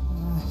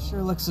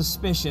 Sure looks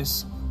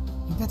suspicious.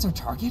 Think that's our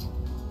target?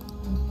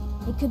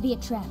 It could be a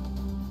trap.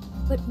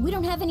 But we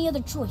don't have any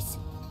other choice.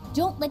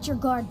 Don't let your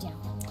guard down.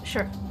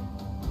 Sure.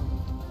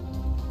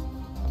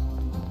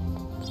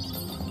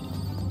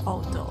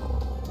 Although...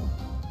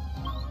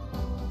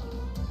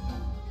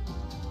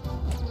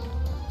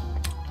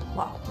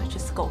 Wow, let's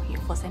just go here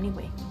first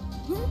anyway.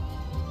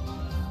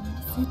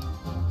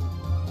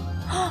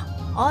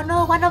 Oh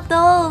no, one of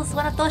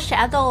those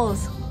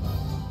shadows.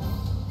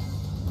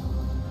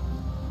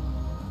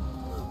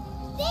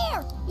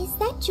 There! Is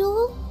that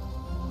Jewel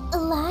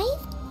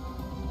alive?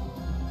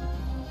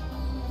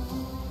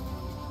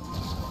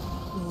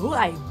 Ooh,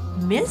 I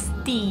missed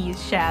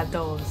these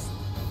shadows.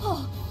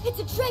 Oh, it's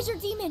a treasure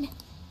demon!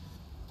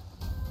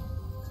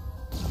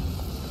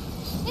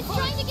 It's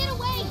trying to get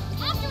away!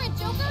 After it,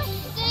 Joker!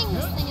 Dang,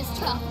 this thing is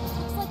tough.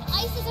 Looks like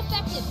ice is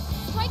effective.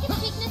 Strike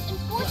its weakness and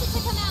force it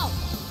to come out.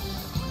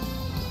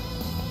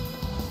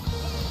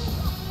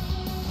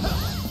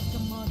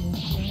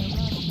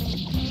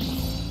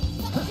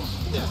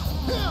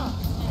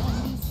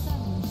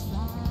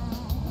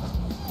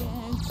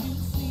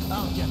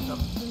 I'll get them.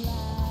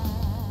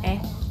 Eh?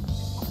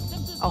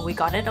 Oh, we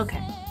got it?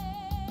 Okay.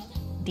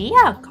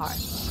 Dia card.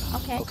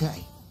 Okay.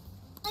 Okay.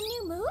 A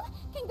new move?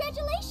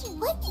 Congratulations!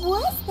 What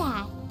was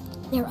that?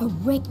 They're a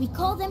rake. We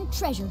call them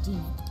treasure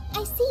demon.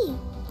 I see.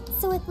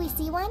 So if we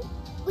see one,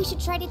 we should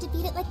try to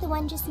defeat it like the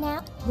one just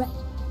now? Right.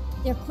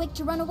 They're quick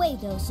to run away,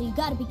 though, so you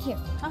gotta be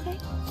careful. Okay.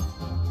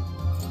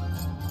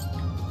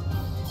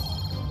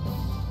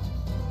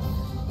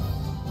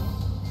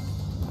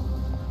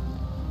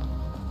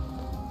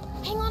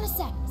 Hang on a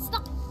sec.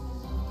 Stop.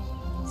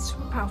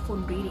 Super powerful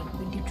reading.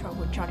 We did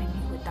trouble charting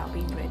it without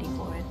being ready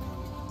for it.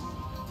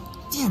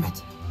 Damn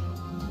it.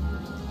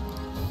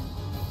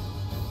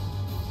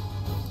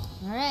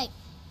 All right.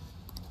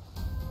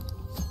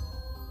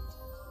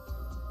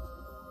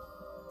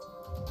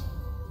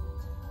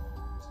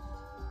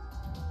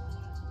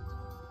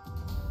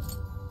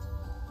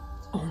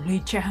 Only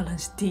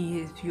challenge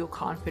D if you're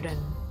confident.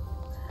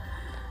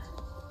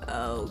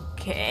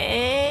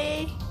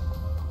 Okay.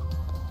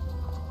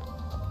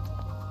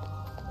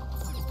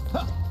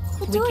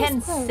 The We door can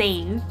is closed.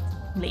 save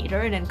later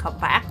and then come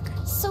back.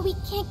 So we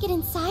can't get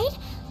inside?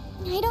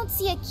 I don't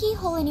see a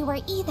keyhole anywhere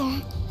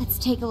either. Let's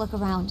take a look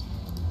around.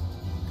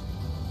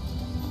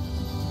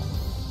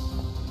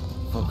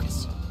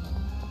 Focus.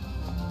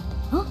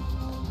 Huh?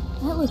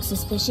 That looks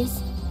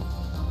suspicious.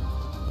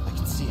 I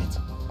can see it.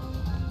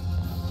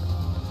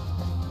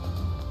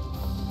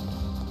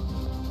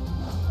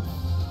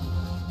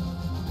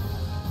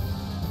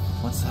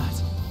 What's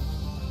that?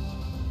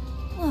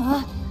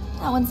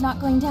 That one's not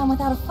going down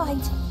without a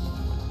fight.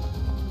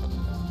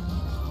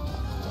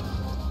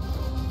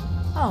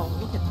 Oh,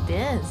 look at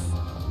this.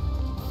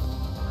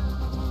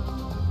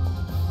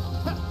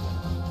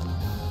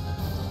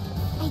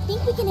 I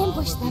think we can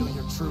ambush them.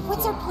 Reveal your true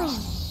What's our form.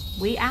 plan?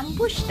 We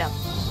ambushed them.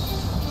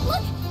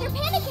 Look, they're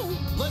panicking.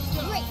 Let's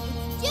go. Great,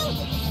 let's do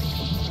this.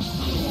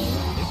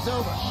 It's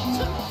over.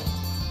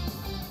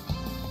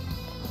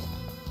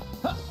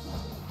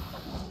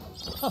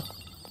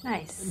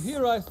 Nice. And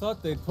here I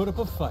thought they'd put up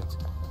a fight.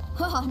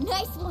 Oh,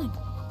 nice one.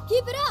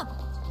 Keep it up.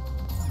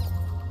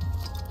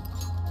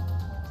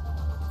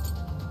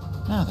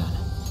 Now then.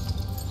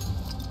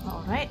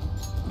 All right.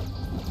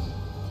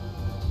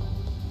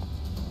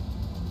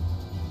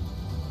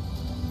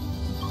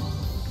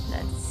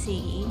 Let's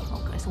see.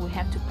 Okay, so we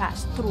have to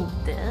pass through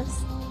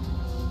this.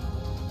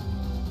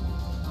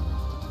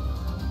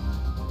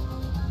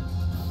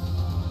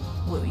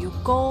 Will you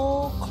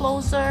go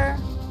closer?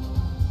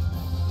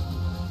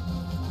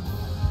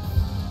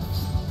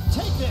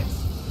 Take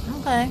this!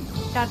 Okay,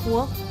 that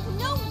worked.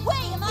 No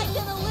way am I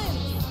gonna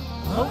lose.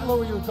 Don't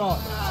lower your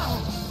guard.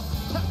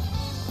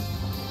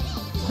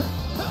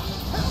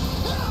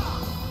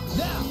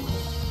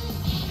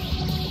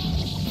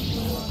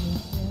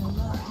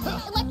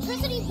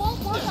 Electricity won't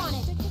work on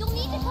it. You'll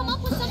need to come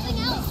up with something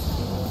else.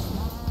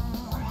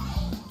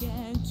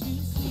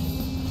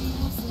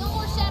 No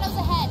more shadows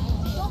ahead.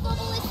 Don't go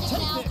ballistic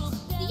now.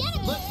 The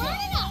enemy's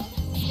burning up.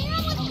 Scare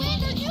them with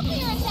wind or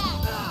nuclear attack.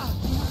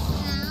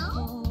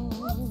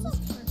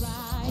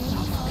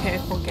 Okay,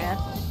 forget.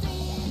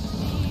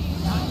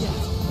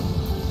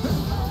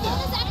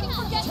 Mona's acting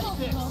forgetful.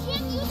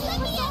 Can't use the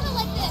persona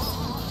like this.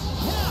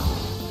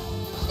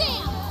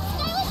 Bam!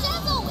 Stylish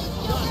as always,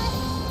 Joker.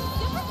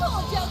 Super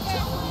cool, Joker.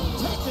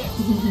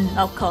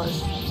 Of course.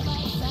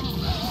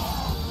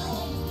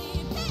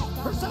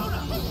 Persona!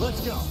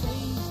 Let's go!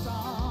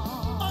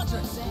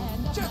 Andres!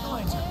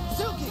 Jack-o'-lantern!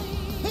 Suki!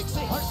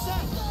 Pixie!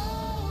 Arsene!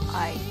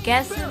 I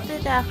guess it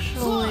did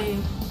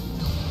actually.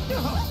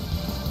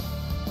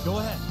 Go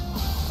ahead.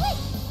 Wait!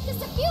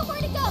 Just a few more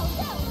to go.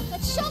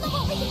 Let's show them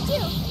what we can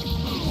do.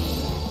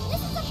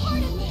 This is a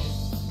part of me.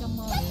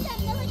 Touch that,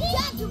 Melody.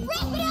 Time to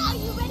wrap it up. Are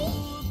you ready?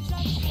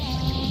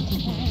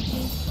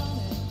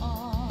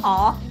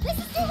 Aw. This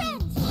is your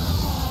end.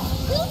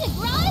 Coup de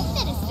grace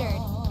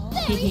administered.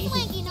 Very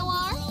swanky,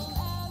 Noir.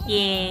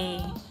 Yay.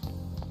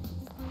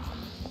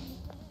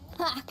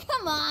 Ha,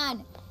 come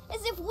on.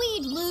 As if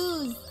we'd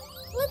lose.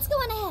 Let's go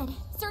on ahead.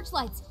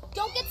 Searchlights.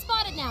 Don't get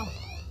spotted now.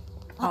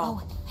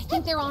 Uh-oh. I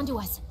think they're onto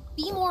us.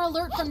 Be more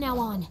alert from now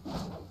on.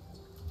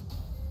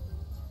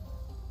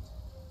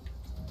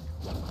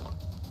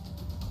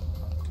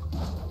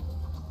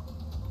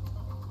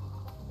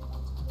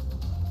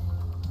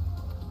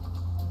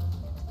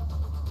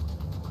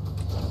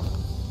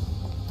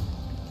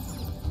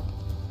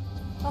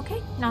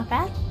 Okay, not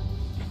bad.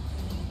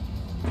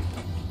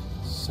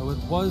 So it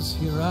was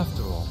here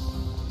after all.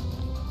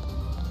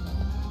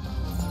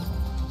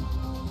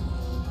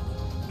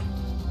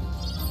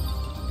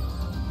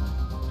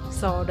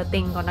 So the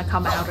thing gonna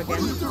come out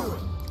again.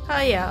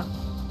 Oh yeah.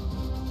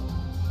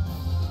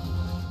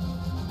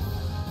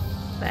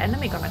 The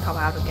enemy gonna come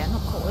out again,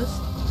 of course.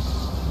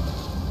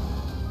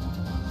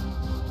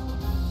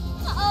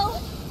 Uh-oh.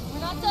 We're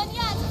not done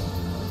yet.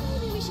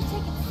 Maybe we should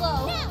take it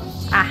slow. Now.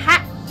 Aha!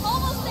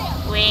 Almost there.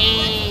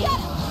 Wait. Got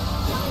him.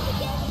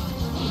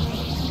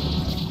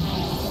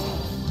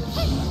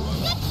 Hey,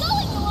 get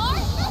going,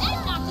 Noir. That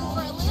knocked him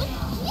for a loop.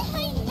 Yeah,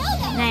 I know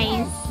that.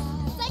 Nice.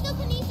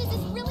 Psychokinesis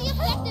is really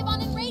effective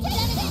on enraged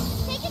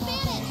enemies. Take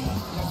advantage.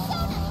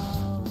 Persona.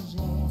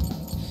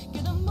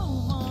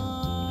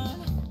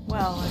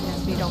 Well, I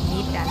guess we don't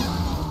need that.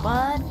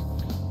 But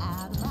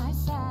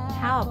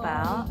how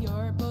about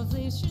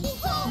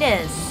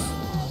this?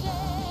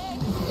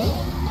 The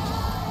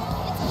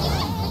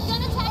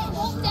gun attack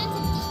won't dent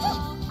its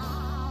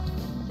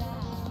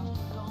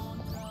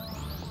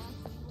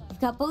We've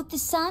got both the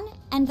sun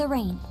and the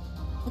rain.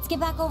 Let's get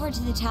back over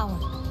to the tower.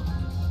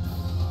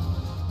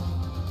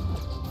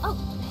 Oh,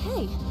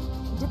 hey.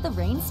 Did the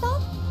rain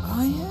stop?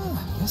 Oh yeah,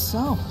 guess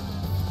so.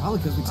 Probably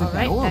because we took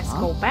that Alright, orb, let's huh?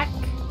 go back.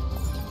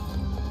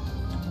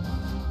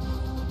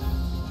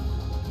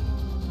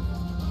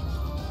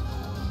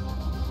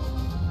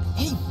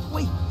 Hey,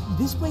 wait!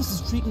 This place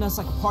is treating us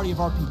like a party of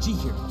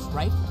RPG heroes,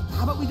 right?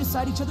 How about we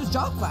decide each other's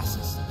job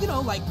classes? You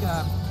know, like,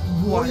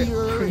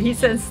 warrior,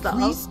 Priest and stuff.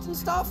 priest and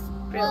stuff?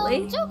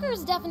 Really? Well,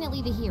 Joker's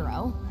definitely the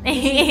hero.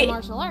 He's the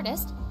martial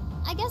artist.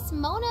 I guess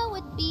Mona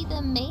would be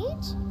the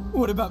mage?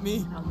 What about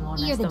me? I'm on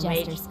You're as the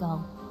mage. Jester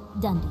Skull.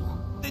 Done deal.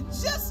 The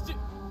jester!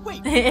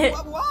 Wait,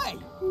 why?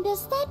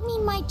 Does that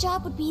mean my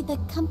job would be the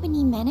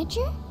company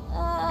manager?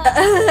 I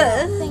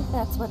don't think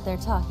that's what they're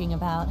talking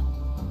about.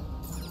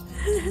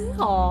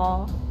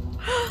 Aw.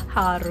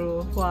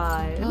 Haru,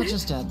 why? I'll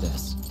just add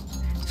this.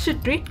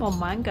 Should read more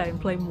manga and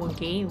play more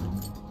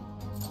games.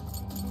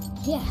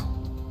 Yeah.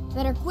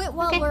 Better quit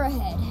while Okay. we're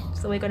ahead.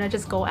 So we're gonna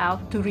just go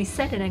out to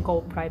reset and then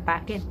go right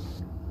back in.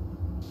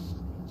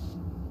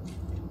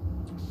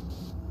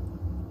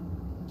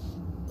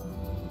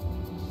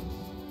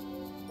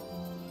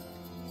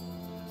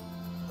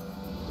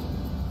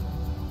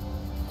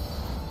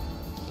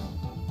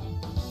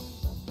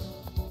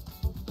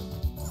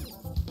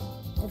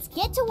 Let's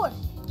get to work.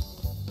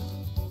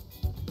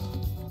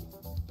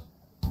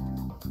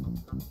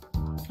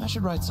 I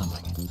should write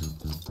something.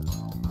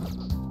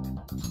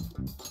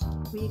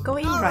 We're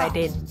going right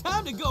in.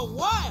 Time to go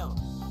wild!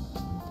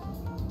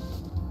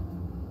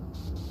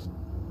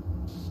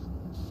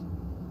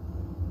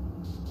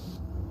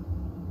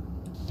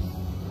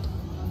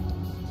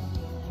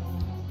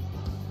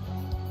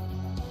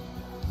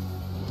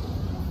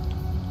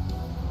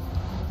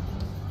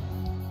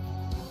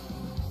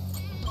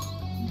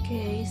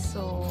 Okay,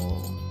 so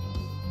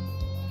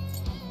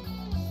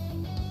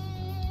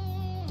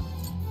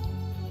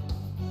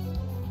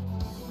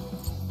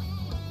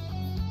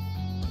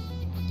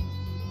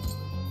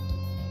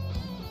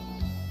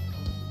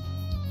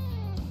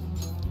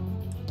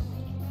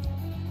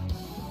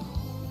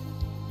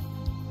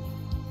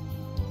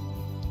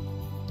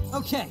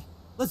Okay,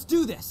 let's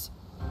do this.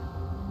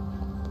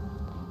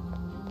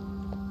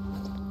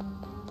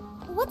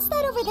 What's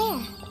that over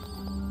there?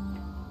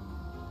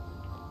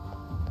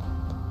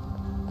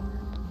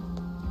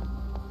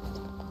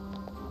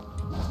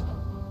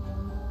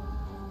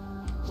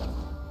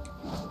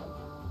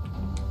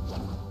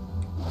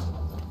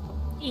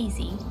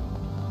 easy.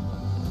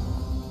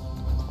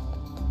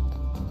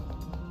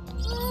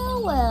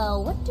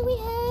 Well, what do we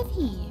have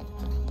here?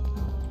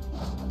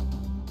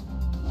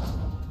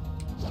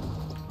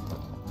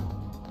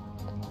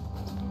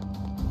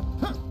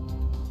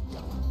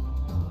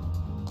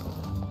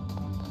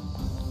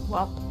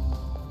 Well,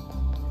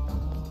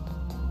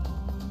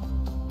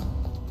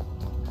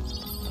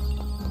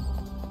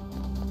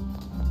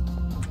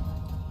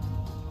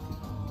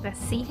 let's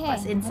see Okay,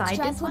 what's let's inside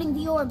try this putting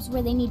one. the orbs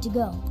where they need to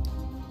go.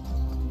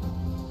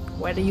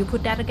 Where do you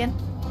put that again?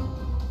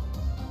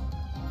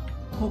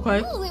 Okay.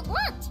 Ooh, it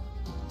worked!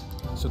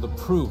 So the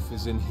proof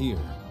is in here.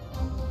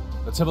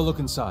 Let's have a look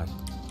inside.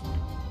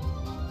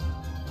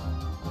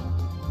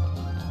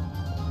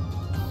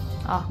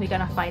 Oh, we're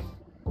gonna fight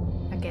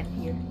again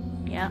here.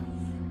 Yeah.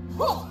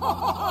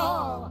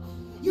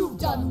 You've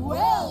done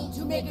well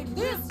to make it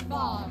this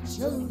far,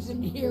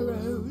 chosen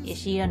heroes. Is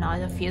she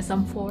another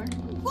fearsome 4?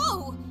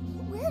 Whoa!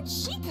 Where'd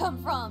she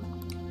come from?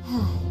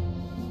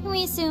 Can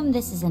we assume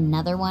this is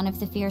another one of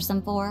the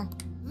fearsome 4?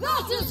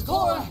 That is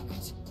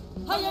correct.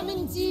 I am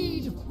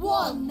indeed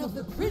one of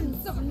the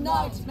Prince of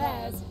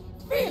Nightmares,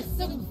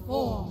 fearsome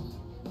 4.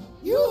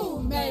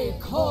 You may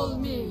call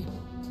me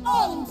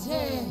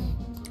Auntie.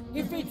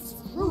 If it's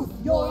proof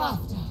you're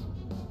after,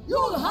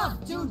 you'll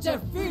have to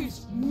defeat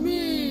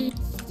me.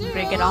 Still,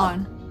 Bring it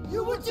on.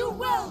 You would do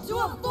well to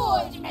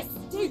avoid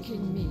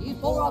mistaking me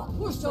for a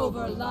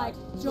pushover like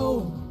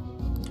Joe.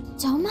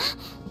 Doma?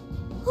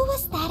 Who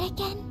was that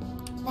again?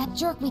 That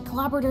jerk we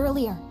clobbered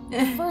earlier.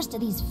 The first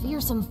of these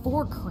fearsome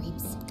 4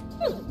 creeps.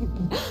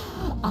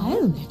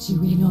 I'll let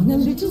you in on a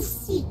little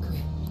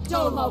secret.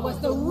 Doma was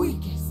the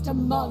weakest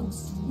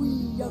amongst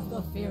we of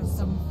the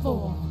fearsome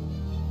 4.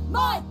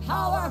 My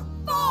power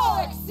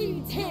far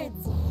exceeds his.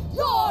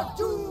 Your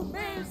doom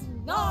is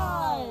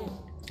nigh.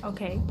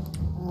 Okay.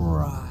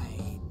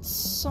 Right.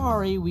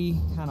 Sorry, we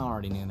kinda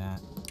already knew that.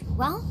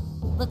 Well,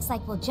 looks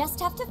like we'll just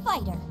have to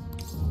fight her.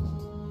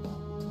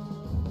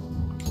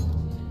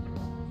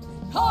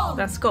 Come,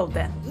 Let's go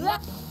then. let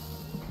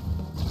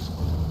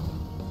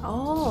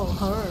Oh,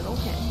 her.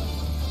 Okay.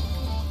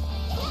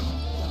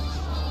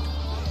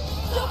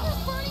 Joker's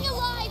burning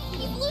alive!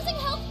 He's losing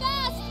health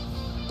fast!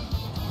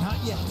 Not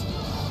yet.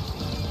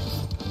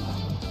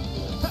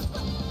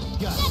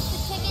 That's the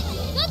ticket!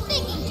 Good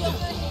thinking,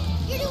 Joker!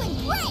 You're doing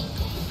great!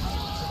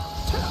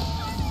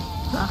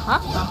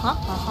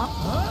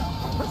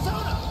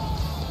 Persona!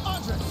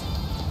 Andres!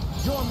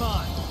 You're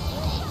mine!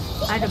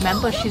 I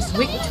remember she's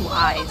weak to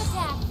ice.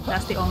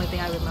 That's the only thing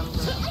I remember.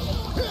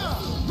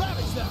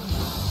 Ravage them!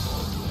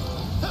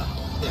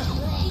 The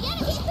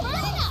enemy's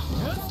burning up!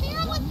 Spear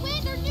him with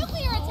wind or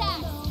nuclear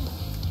attacks!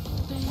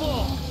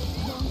 Full!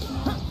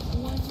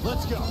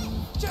 Let's go!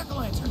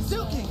 Jack-o'-lantern!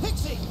 Silking!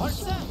 Pixie!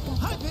 Arsene!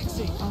 Hi,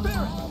 Pixie!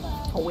 Baron!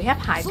 Oh, we have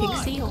high Slime.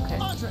 pixie? Okay.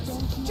 Andres!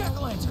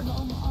 Jack-o'-lantern!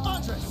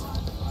 Andres!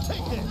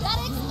 Take this!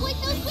 Gotta exploit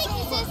those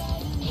weaknesses!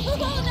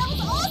 That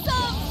was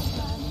awesome!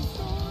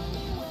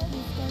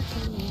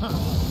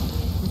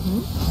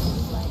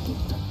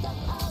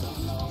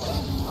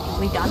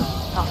 We done?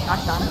 Oh,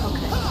 not done?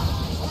 Okay.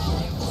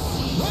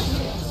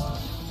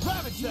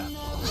 Ravage them!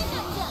 This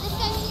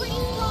guy's pretty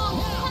strong!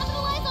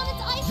 Capitalize on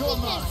its ice You're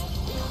weakness!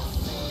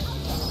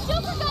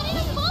 Joker got in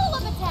a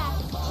follow-up attack!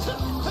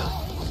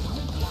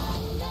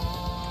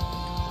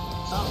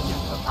 I'll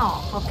get them!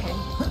 Oh, okay.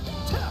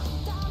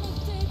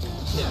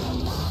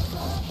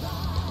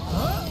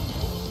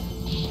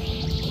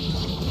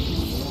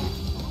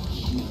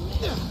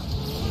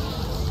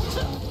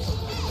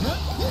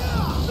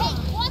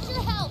 Hey, watch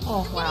your health!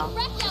 Oh, You're wow. getting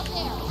wrecked out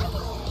there!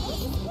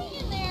 Hang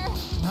in there!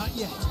 Not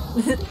yet.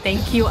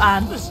 Thank you,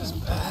 Anne. This is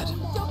bad.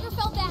 Joker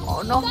fell back!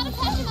 Oh, no. Gotta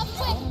patch him up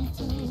quick!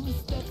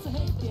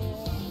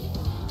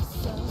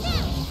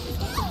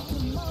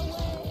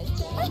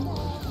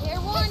 Fair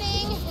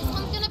warning, this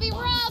one's gonna be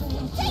rough!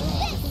 Take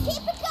this!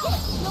 Keep it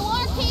going!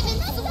 Noir came in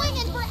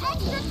swinging for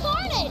extra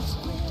carnage!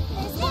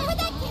 There's more where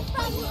that came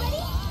from, you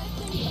ready?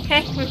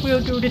 Okay, we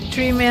will do the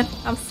 3 man.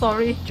 I'm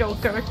sorry,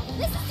 Joker.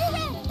 This is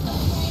Duran!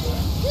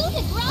 Coup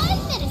de grace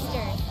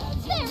administered!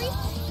 Very...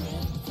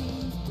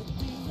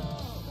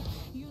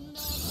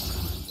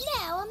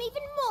 Now I'm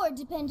even more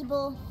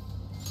dependable.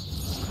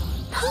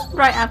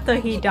 Right after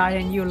he died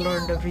and you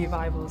learn the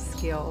revival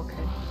skill.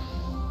 Okay.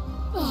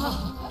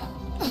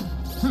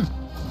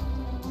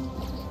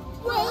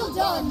 well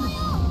done,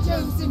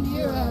 chosen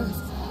heroes.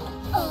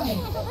 I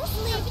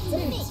Leave it to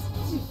me!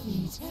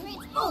 defeat.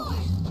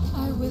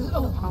 I will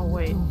open. Oh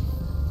wait.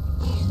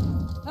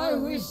 I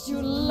wish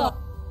you luck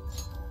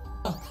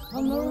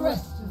on the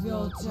rest of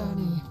your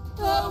journey.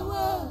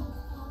 Farewell,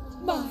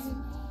 my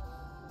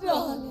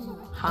darling.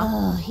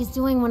 Ugh, he's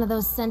doing one of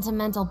those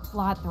sentimental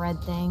plot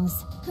thread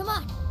things. Come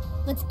on,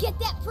 let's get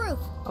that proof.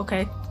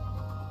 Okay.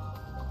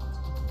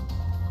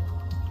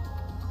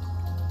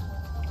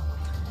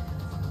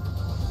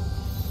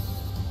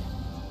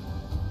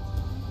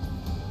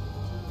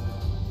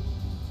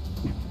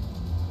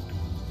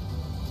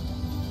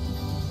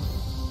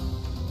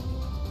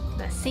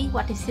 Let's see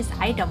what his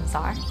items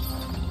are.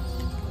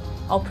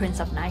 Oh, Prince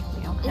of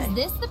Nightmare, okay. Is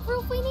this the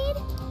proof we need?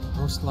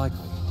 Most likely.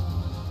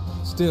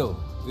 Still,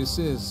 this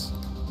is...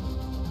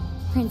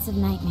 Prince of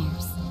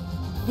Nightmares.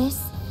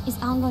 This is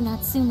Ango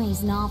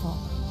Natsume's novel.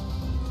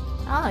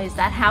 Oh, is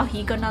that how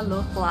he gonna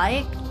look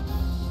like?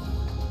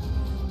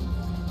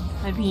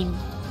 I mean,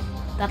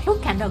 that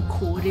look kinda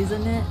cool,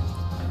 isn't it?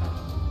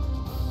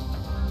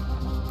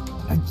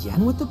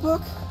 Again with the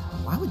book?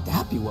 Why would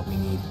that be what we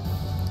need?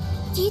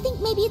 Do you think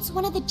maybe it's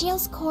one of the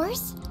jail's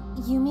cores?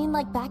 You mean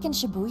like back in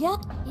Shibuya?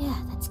 Yeah,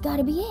 that's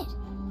gotta be it.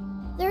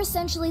 They're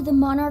essentially the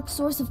monarch's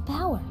source of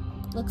power.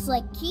 Looks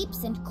like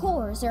keeps and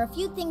cores are a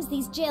few things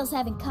these jails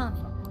have in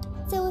common.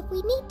 So if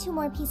we need 2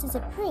 more pieces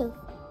of proof,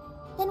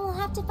 then we'll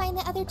have to find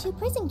the other 2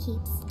 prison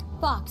keeps.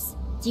 Fox,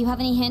 do you have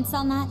any hints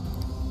on that?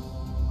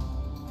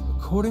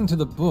 According to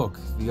the book,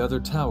 the other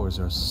towers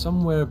are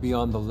somewhere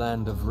beyond the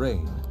Land of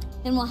Rain.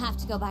 Then we'll have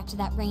to go back to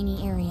that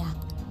rainy area.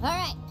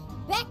 Alright,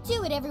 back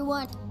to it,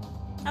 everyone.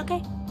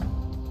 Okay.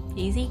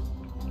 Easy.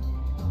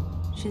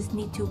 Just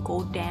need to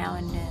go down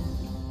and then...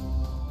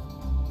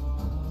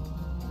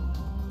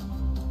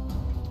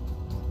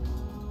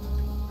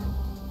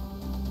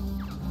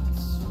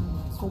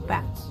 go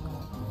back.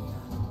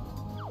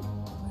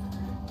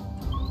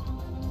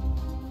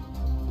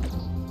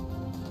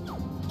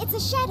 It's a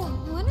shadow.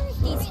 I wonder if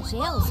these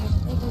jails are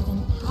bigger than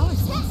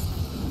houses.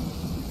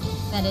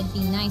 Bet it'd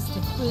be nice to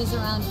cruise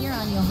around here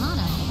on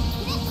Johanna.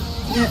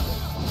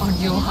 On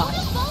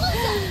Johanna.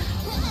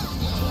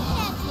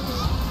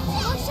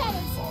 More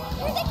shadows.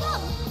 Here they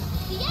come.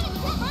 The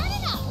enemies are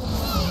burning up.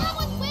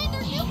 Someone's wind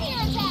or nuclear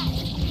attack.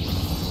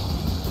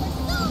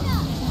 Persona.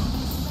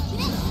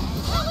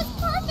 That was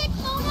perfect,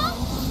 Mona.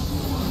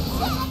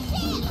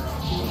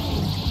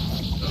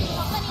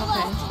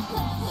 Okay.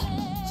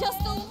 Just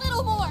a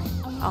little more.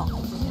 Oh,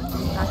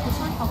 not this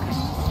one? Okay.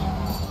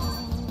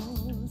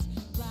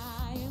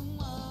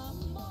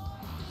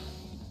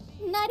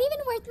 Not even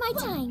worth my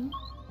time.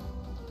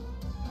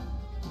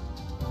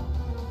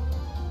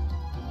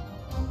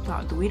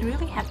 Oh, do we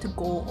really have to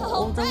go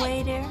all the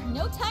way there?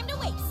 No time to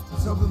waste.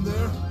 Something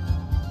there?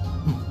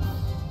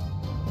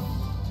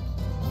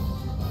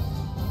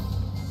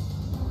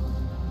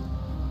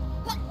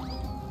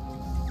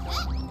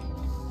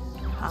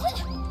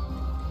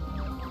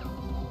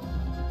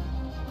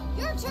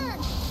 Your turn.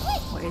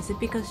 Quick. Or is it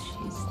because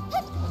she's...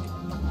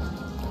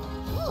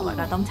 Oh my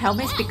god, don't tell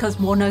me it's because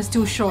Mona is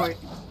too short.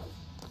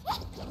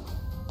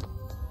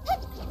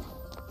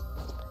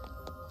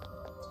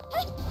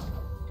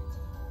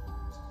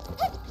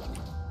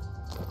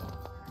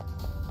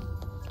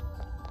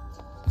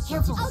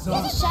 Careful, there's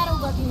a shadow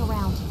lurking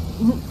around.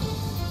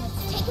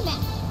 Let's take him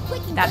out.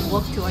 Quick and That dirty.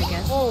 worked too, I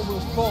guess. All will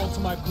fall to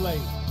my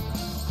blade.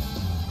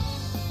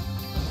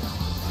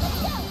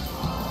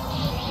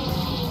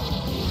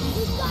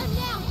 We've got him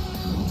now.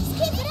 Just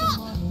keep it up.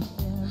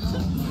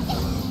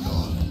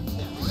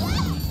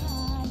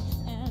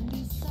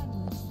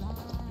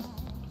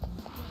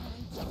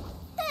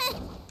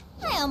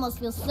 I almost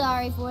feel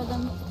sorry for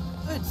them.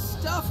 Good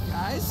stuff,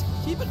 guys.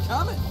 Keep it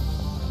coming.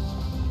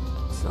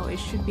 So it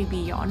should be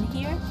beyond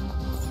here?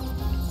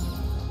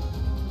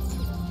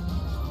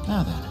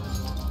 Now then.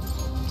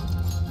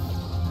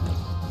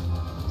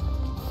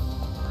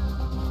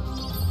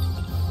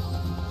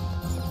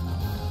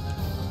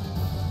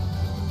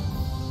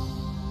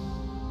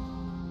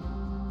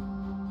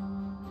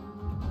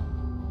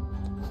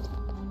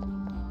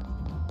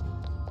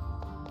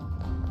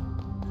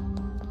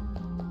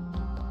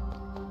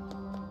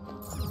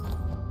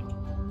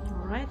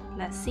 Alright,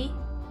 let's see.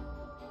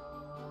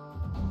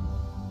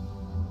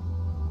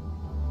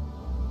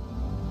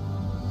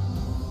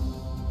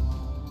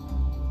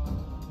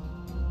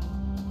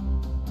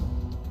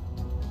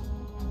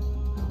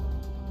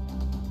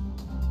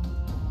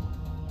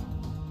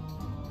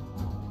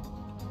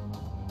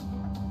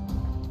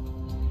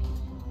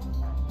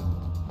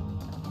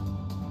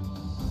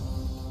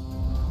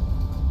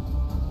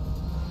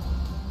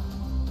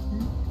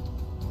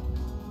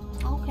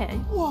 Okay.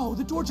 Whoa,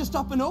 the door just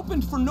up and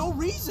opened for no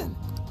reason.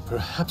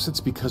 Perhaps it's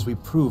because we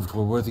proved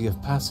we're worthy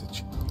of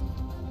passage.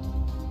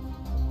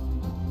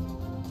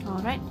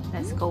 Alright,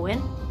 let's go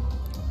in.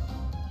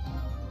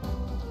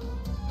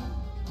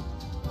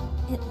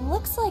 It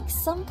looks like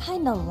some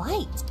kind of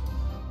light.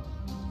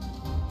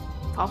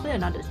 Probably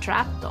another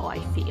trap though, I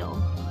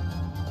feel.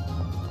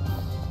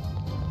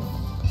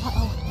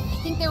 Uh-oh,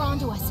 I think they're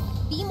onto us.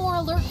 Be more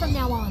alert from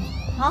now on.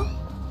 Huh?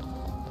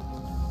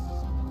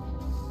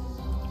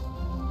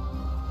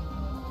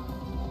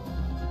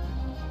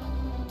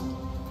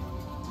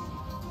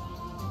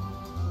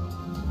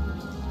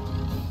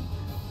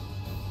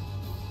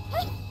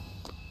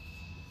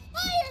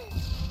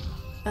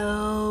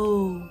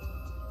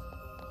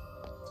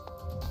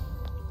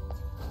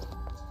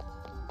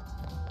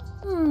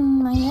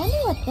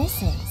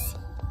 this is.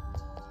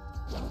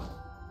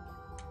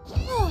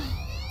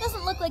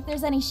 Doesn't look like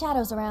there's any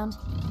shadows around.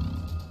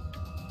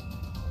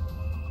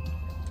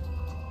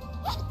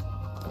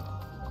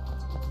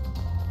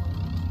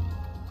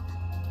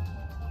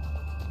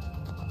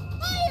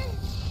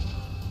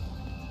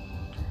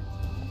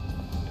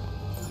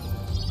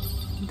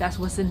 That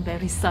wasn't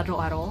very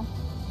subtle at all.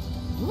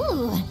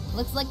 Ooh,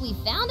 looks like we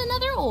found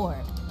another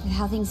orb. With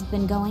how things have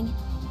been going,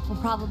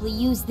 we'll probably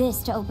use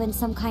this to open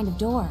some kind of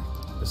door.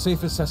 A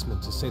safe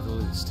assessment, to say the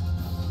least.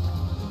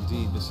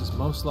 Indeed, this is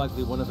most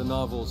likely one of the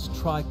novel's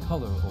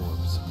tricolor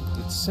orbs.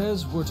 It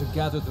says we're to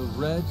gather the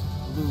red,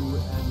 blue,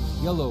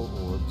 and yellow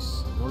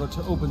orbs in order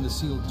to open the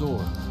sealed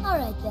door.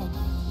 Alright then.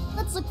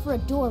 Let's look for a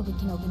door we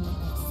can open with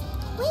this.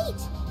 Wait!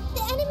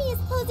 The enemy is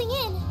closing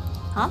in!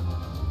 Huh?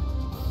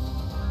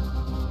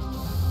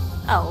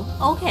 Oh,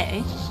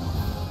 okay.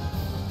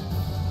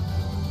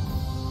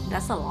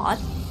 That's a lot.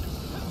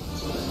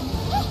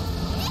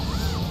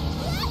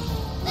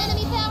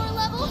 Enemy power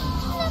level?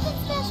 Nothing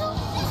special.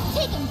 Just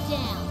take him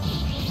down.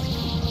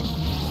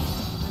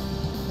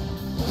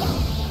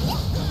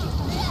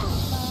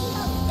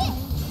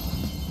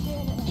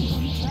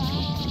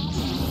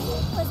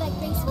 Was that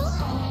graceful?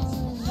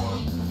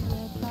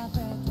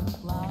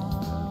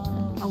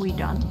 Are we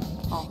done?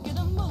 Oh.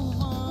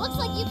 Looks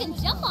like you can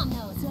jump on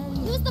those.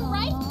 Use them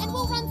right, and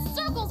we'll run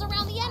circles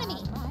around the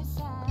enemy.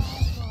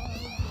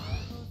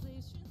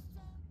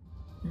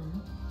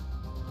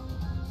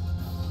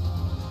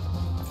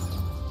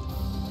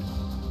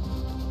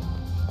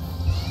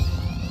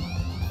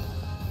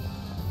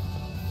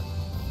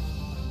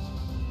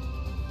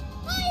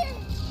 Fire!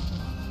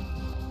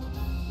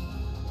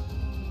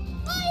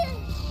 Fire!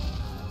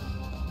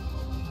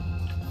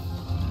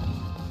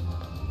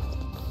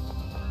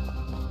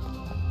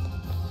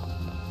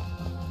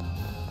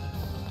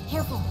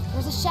 Careful,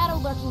 there's a shadow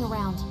lurking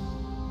around.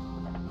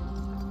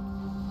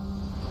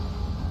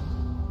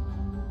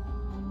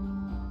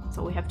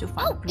 So we have to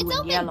find blue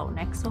and yellow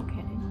next,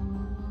 okay.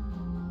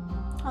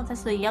 Oh,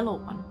 that's the yellow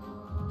one.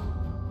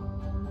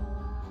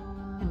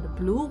 And the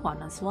blue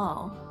one as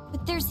well.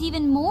 But there's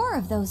even more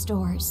of those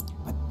doors.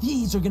 But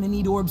these are gonna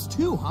need orbs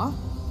too, huh?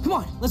 Come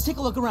on, let's take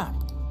a look around.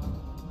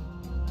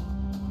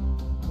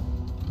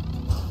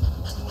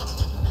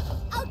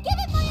 I'll give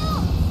it my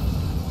all!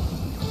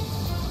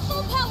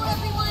 Full power,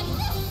 everyone!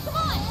 Come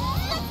on,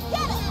 let's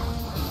get him!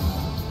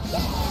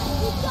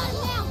 We've got him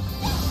now!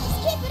 Just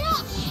keep it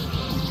up!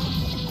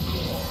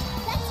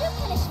 That's your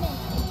punishment!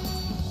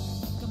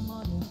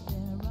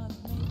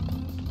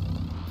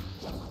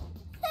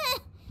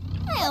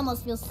 I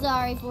almost feel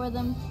sorry for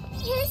them.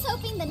 Here's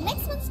hoping the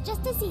next one's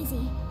just as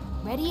easy.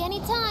 Ready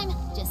anytime,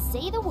 just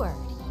say the word.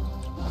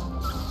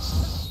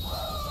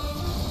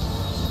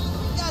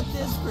 Got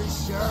this for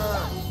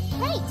sure.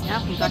 Right!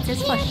 Yeah, we got this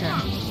for Clear sure.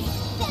 path.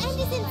 The end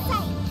is in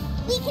sight.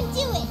 We can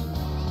do it!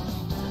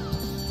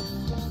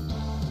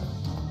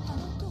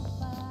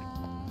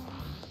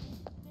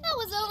 That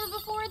was over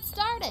before it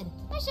started.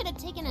 I should have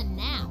taken a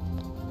nap.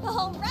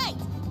 All right,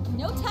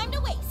 no time to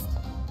waste.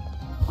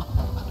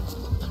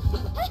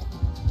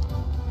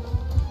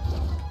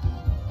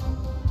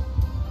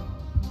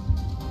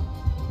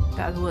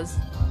 That was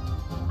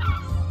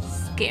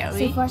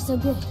scary. So far, so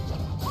good.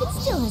 It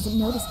still hasn't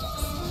noticed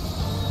us.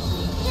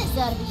 This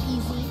ought to be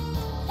easy.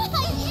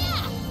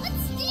 Yeah!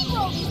 Let's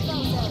steamroll these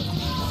bozos!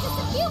 Just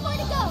a few more to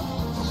go.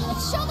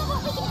 Let's show them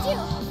what we can do.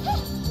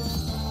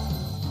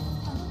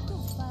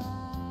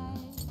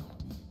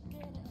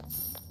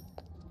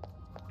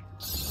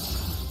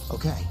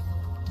 Okay.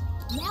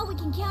 Now we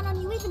can count on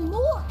you even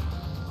more.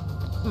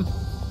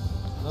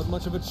 Not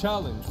much of a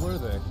challenge, were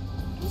they?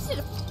 You should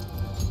have...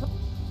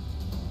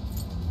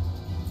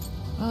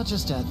 I'll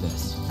just add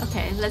this.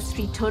 Okay, let's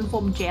return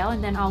from jail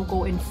and then I'll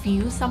go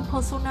infuse some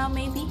persona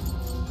maybe?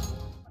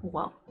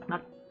 Well,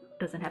 not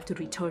doesn't have to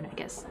return I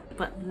guess.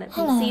 But let me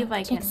Hello, see if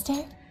I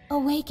Trickster.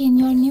 Awaken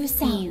your new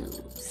self.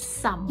 infuse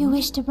some. You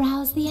wish to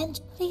browse the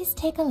end? Please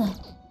take a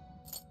look.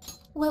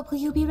 What will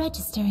you be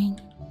registering?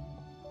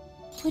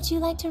 Would you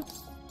like to...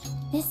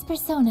 This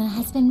persona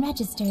has been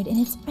registered in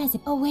its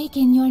present.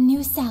 Awaken your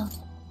new self.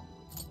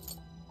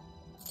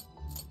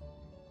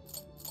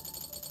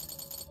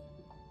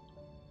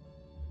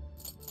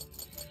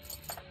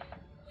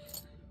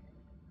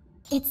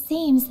 It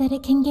seems that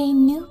it can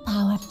gain new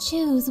power.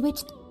 Choose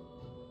which...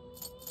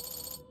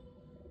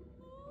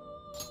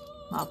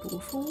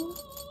 Mabufu?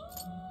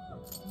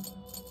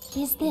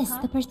 Is this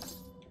the person?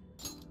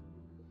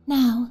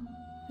 Now,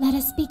 let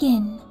us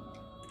begin.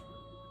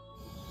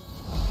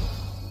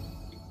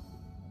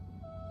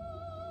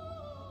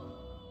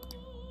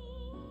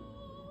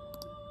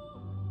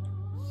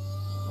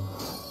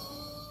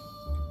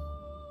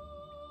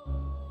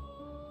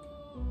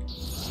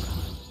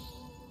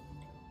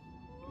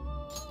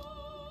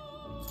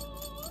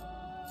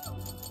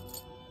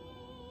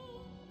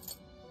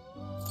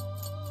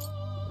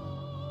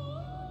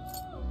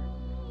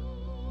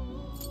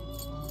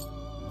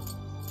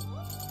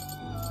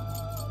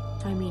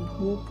 I mean,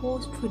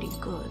 Wolpo's pretty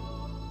good.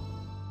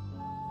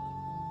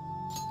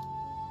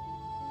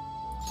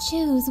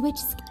 Choose which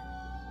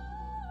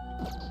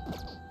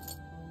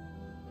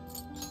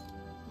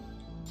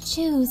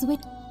Choose which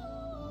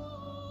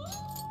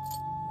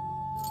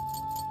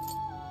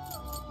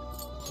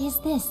Is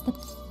this the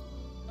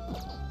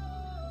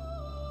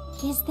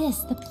Is this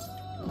the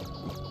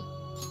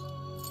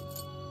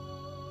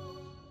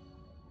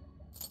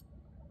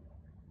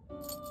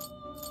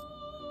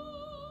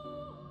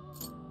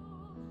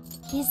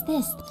Is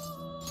this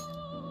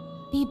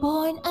Be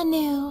born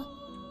anew?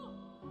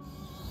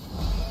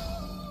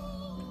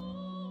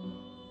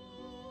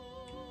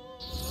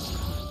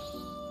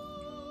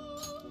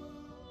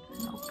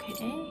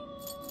 Okay.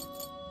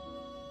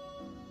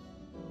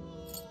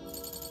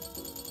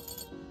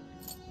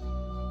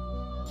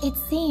 It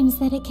seems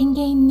that it can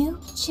gain new.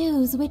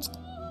 Choose which.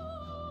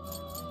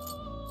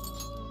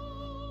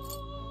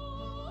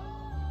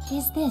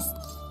 Is this?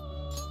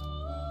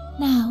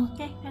 Now,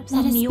 Okay, have let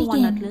some us new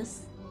one at begin.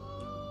 least.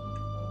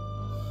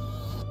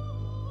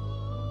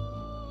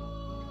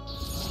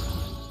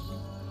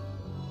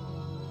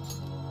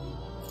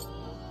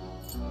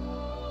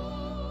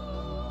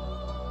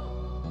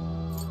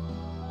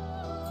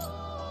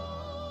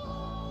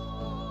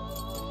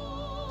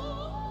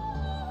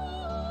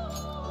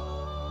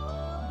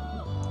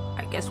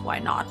 I guess why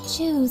not?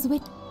 Choose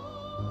which.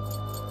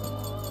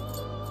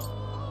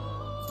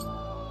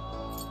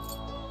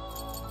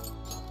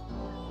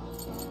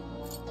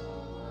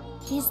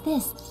 Is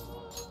this?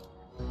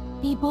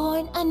 Be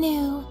born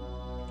anew.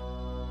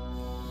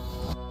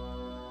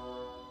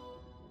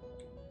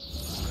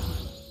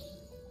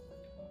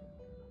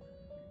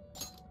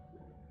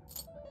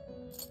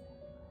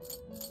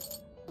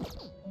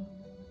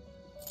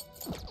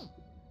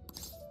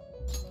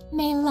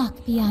 May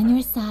luck be on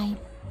your side.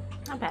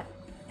 Not bad.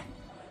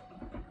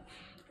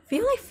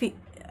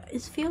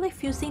 Feel like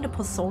fusing the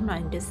persona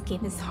in this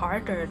game is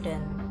harder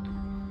than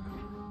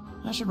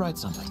I should write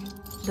something.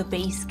 the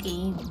base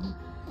game.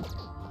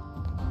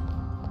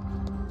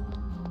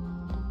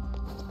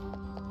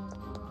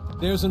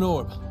 There's an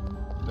orb.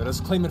 Let us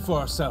claim it for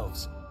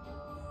ourselves.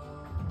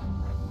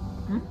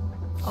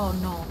 Oh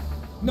no.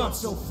 Not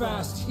so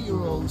fast,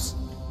 heroes.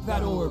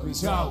 That orb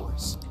is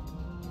ours.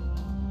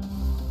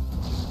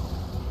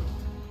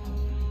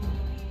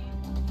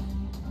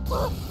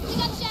 We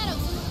got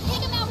shadows.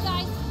 Take them out,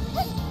 guys.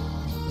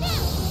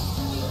 Now.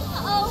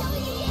 Uh-oh.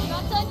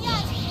 Not done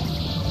yet.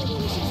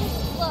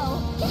 Whoa.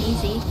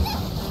 Easy.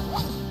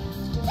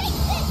 Take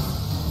this.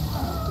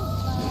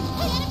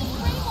 The enemy's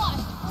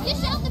brainwashed.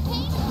 Dish out the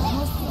pain.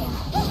 Almost there.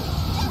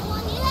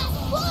 One last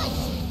push.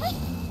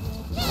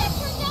 That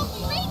turned out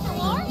great,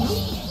 Noir.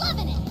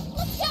 Loving it.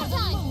 Let's go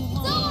time.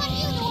 It's all on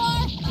you,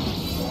 Noir.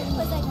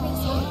 Was I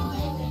crazy?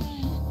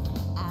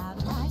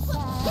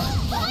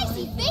 Nice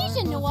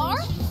evasion, Noir.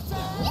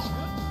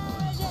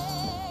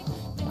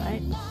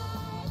 Right.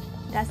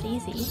 That's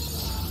easy.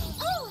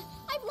 Oh,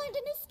 I've learned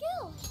a new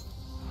skill.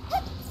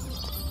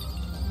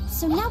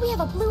 So now we have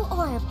a blue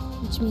orb,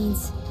 which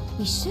means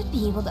we should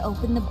be able to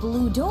open the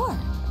blue door.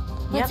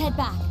 Let's Yep. head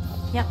back.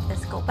 Yep,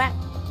 let's go back.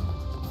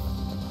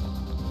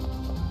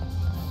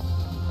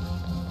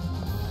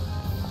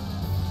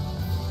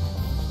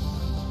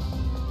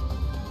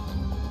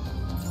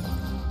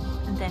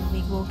 And then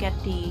we will get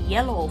the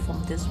yellow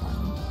from this one.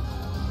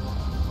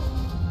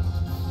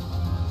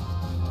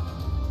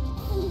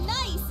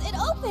 Nice! It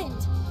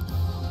opened!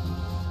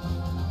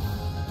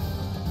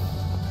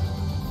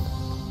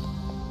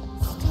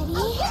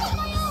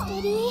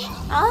 Steady.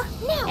 Huh?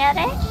 Now. Get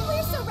it?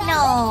 We're surrounded.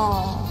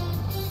 No.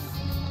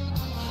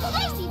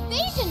 Nice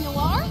evasion,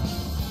 Noir.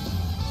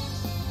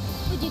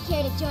 Would you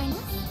care to join us?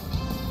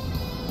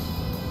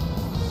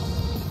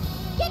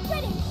 Get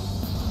ready.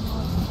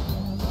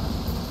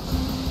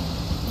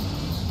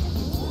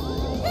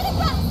 Right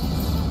across.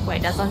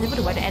 Wait, that's not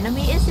even where the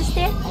enemy is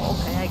there? Oh,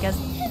 okay, I guess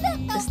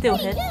it still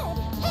hit.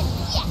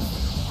 Yes!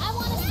 I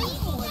want to see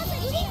more.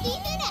 Eating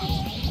deep in it.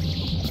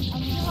 I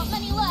don't know how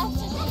many left.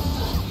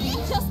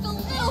 Just a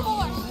little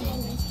more.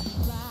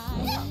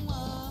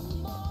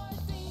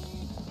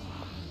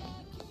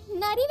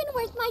 Not even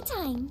worth my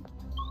time.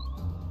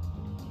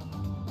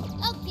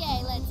 Okay,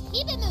 let's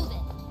keep it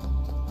moving.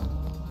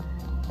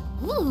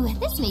 Ooh,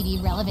 this may be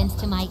relevant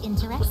to my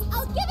interests.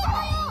 I'll give it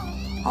my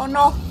all. Oh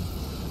no.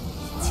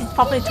 She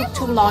probably took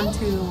too long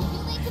to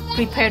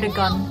prepare the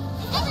gun.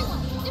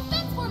 Everyone,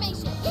 defense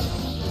formation.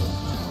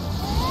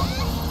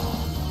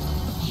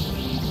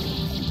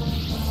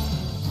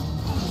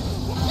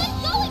 Get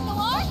going,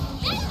 Noir.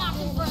 That knocked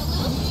him for a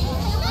loop.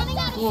 You're running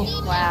out of Oh,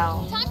 steam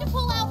wow. now. Time to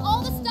pull out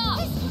all the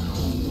stops.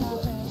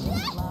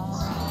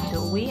 Do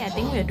we? I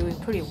think we're doing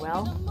pretty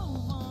well.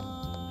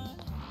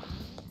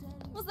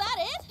 Was that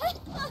it?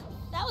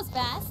 That was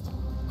fast.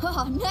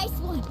 Oh, nice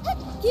one.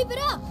 Keep it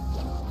up.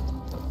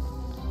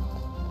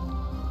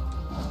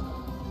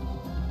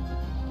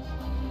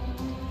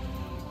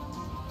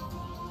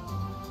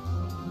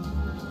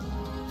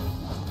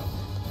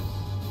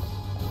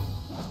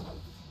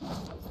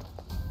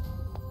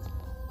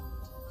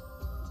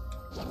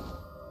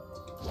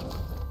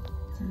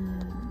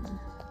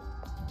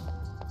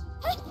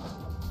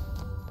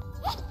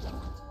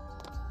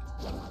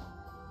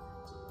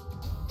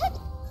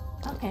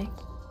 Okay.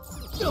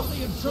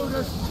 Filthy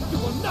intruders! You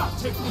will not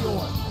take the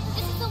orb!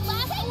 This is the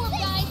last orb,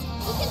 guys!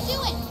 You can do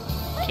it!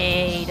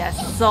 Okay,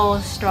 that's so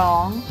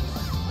strong.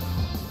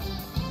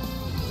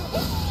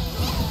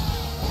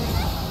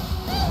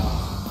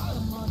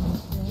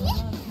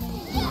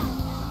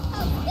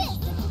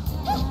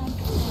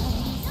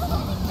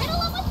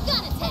 Riddle him with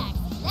gun attack!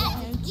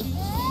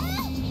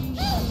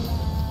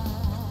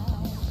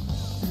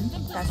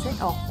 That's it?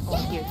 Oh,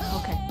 here.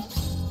 Okay.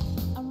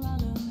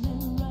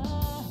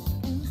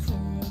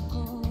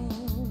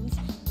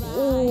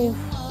 Ooh.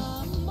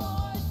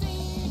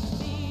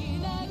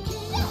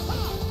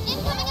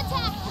 Incoming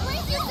attack!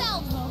 Brace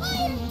yourself!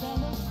 Fire!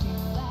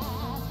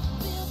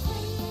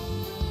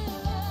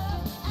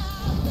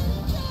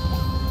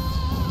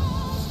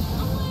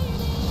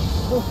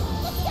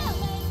 Let's go!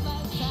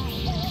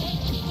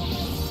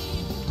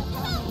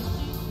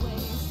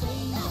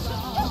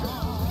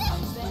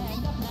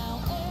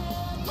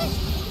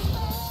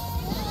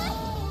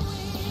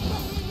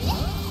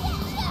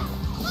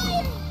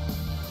 Fire!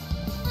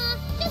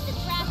 Just a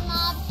trap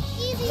mob.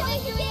 Easy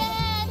victory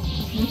ahead!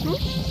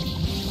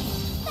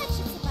 That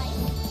should suffice.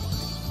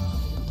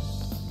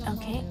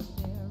 Okay.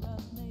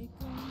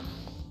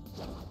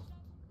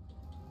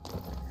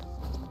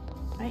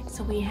 Right,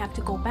 so we have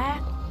to go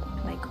back,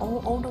 like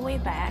all the way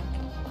back.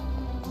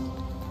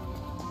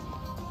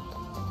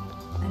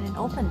 And then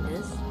open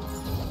this.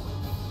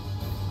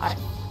 Alright,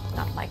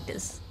 not like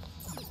this.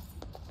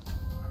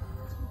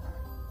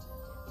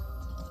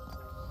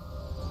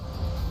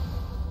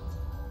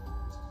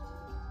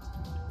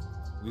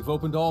 We've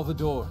opened all the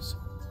doors.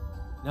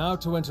 Now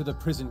to enter the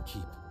prison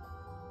keep.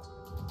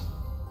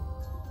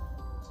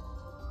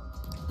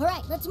 All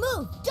right, let's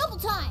move. Double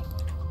time.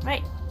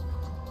 Right.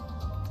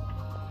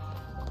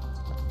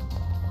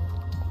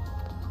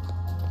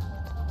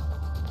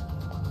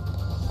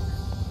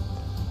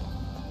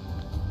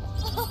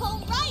 All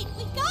right,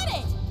 we got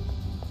it!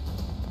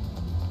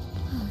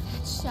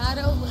 That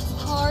shadow was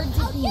hard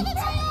to I'll beat. give it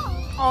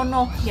my all! Oh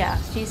no, yeah,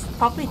 she's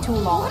probably too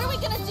long. What are we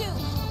gonna do?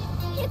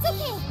 It's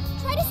okay.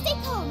 Try to stay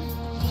calm.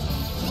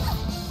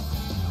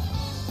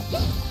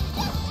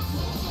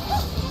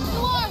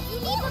 Noir, you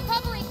need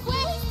recovery,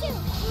 quick! Please do.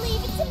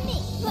 Leave it to me.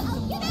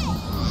 I'll get it!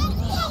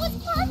 That was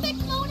perfect,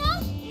 Mona!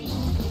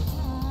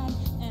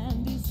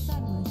 I'm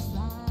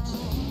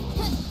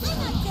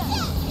not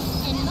done.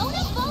 And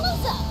Mona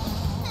follows up!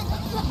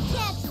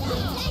 Can't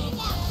stop.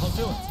 I'll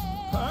do it.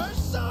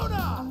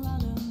 Persona!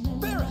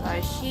 Barret! So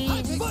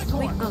she's quick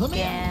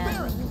again.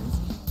 Barret!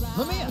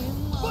 Lamia!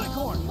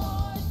 Bicorn!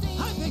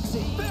 Hi,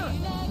 Pixie! Barret!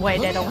 Wait,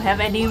 they don't have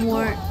any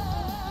more.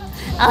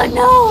 Oh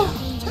no!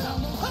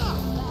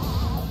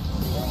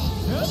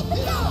 Keep it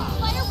going!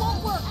 Fire won't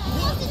work!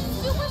 Plus, it's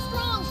super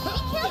strong! Be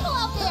careful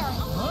out there!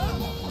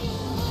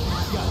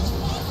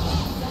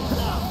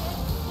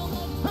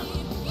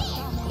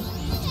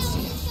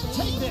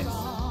 Take this!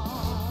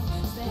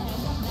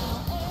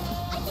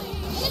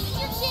 This is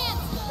your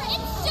chance!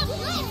 It's just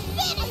let's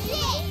finish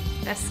it!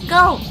 Let's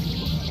go!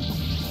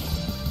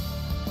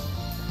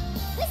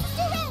 This is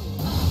your end!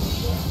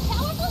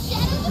 Powerful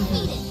Shadow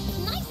defeated!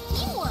 Nice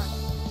teamwork!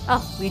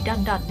 Oh, we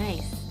done that,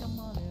 nice.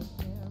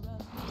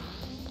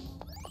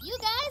 You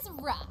guys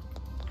rock!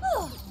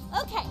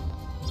 Okay,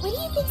 What do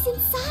you think's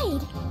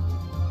inside?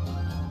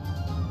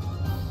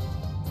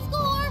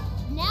 score!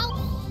 Now,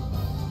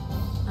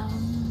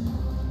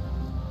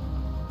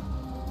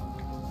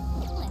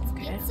 let's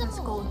Okay, get some let's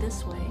more. go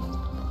this way.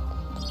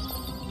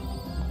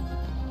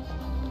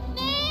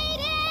 Made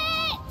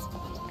it!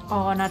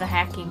 Oh, another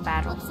hacking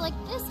battle. Looks like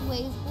this way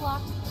is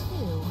blocked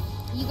too.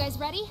 You guys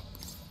ready?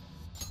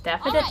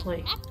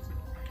 Definitely. All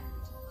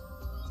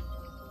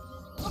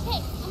right,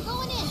 okay, I'm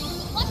going in.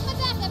 Watch my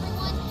back,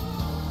 everyone.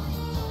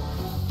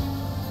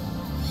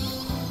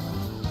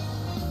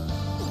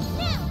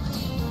 Now!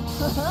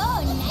 Oh,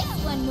 nice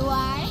one,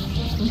 Noir.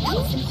 That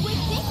was some quick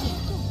thinking.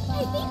 I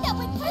think that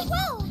went quite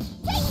well.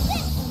 Take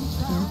this.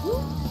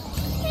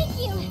 Thank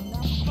you.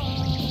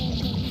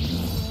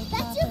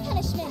 That's your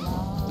punishment.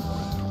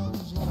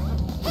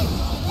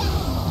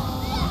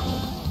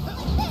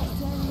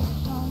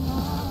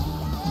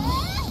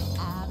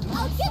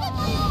 I'll give it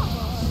my all.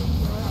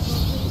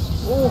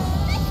 Oh,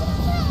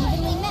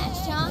 Evenly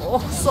matched, huh? oh,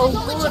 so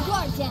Don't let your good.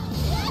 guard down.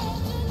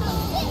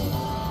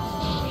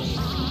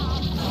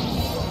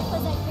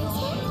 Was I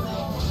crazy?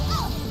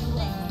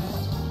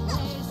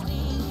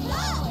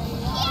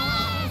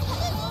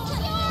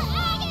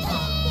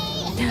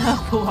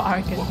 Poor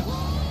Argon.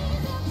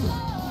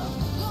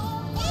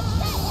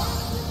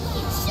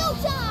 It's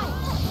showtime!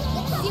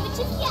 Let's see what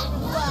you got,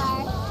 Noir.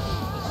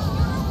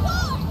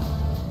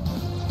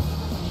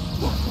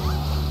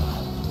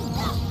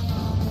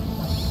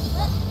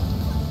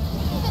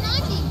 Even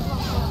I'm being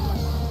thrown.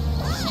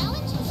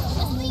 Challenge is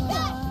just leave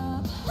that.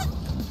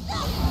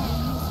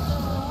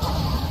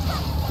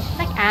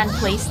 Like Anne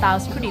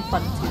playstyle's pretty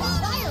fun too.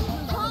 Fire,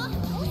 huh?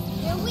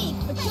 They're weak,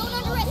 but don't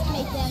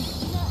underestimate them.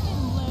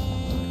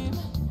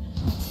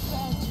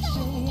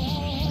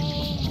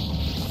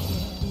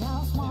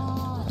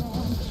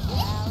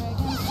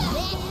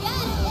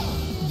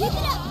 Keep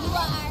it up!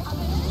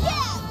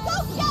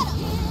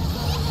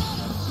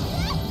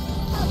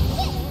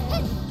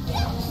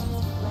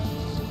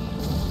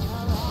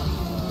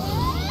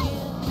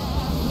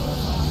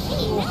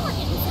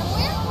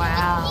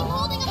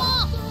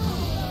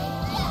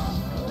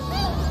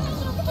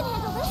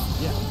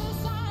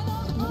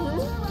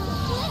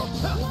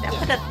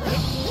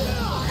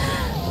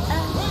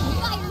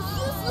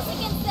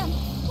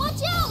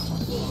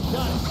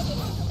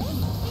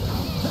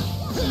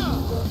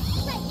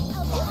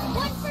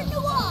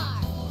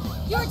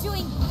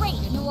 doing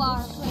great,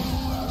 Noir.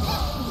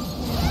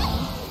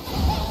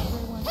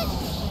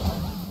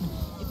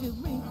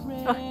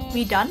 Oh,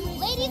 we done?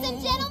 Ladies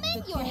and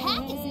gentlemen, your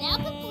hack is now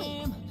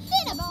complete.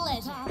 Been a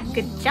pleasure.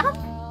 Good job.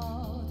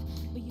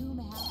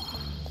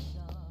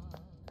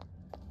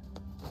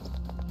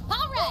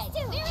 Alright,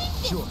 we're in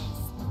business.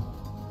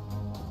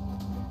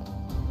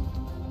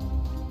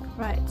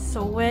 Right,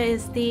 so where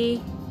is the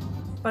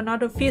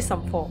another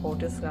fearsome four? Oh,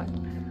 this guy.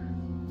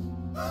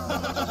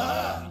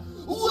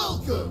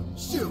 Welcome,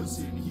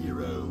 chosen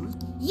heroes.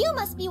 You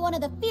must be one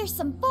of the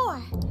fearsome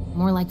four.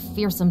 More like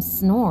fearsome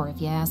snore, if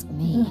you ask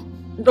me.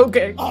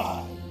 Okay.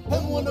 I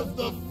am one of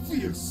the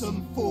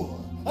fearsome four,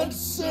 and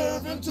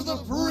servant to the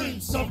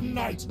Prince of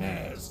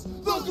Nightmares,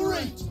 the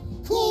Great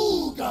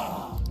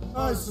Kuga.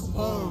 I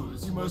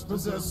suppose you must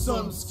possess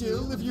some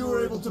skill if you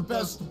were able to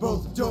best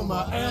both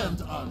Doma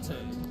and Ante.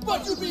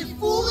 But you'd be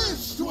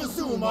foolish to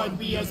assume I'd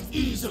be as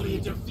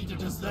easily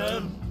defeated as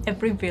them.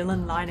 Every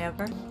villain line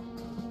ever.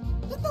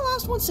 Didn't the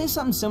last one say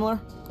something similar?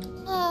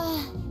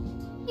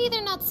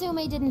 Either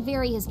Natsume didn't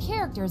vary his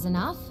characters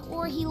enough,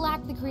 or he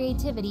lacked the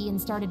creativity and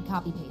started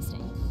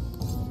copy-pasting.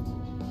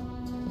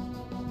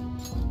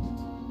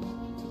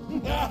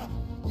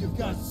 You've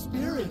got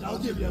spirit, I'll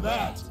give you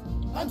that.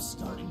 I'm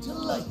starting to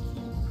like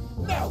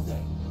you. Now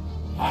then,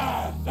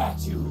 have at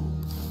you.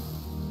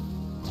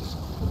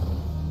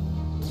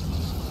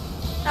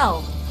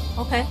 Oh,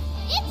 okay.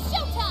 It's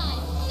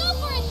showtime. Go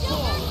for it,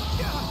 Joker.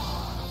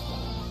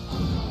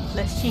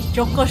 Let's see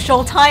Joker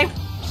showtime.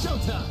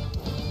 Showtime.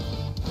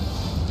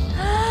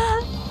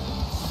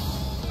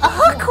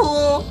 Oh,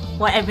 cool.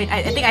 Well, I mean,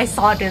 I think I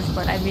saw this,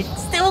 but I mean,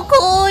 still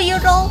cool, you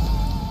know?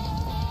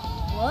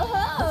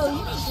 Whoa,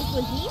 you think this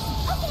was easy?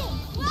 Okay.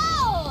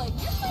 Wow,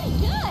 you're pretty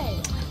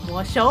good.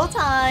 More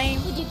showtime.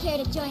 Would you care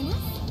to join us?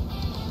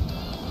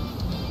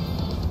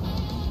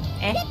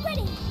 Eh? Get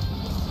ready.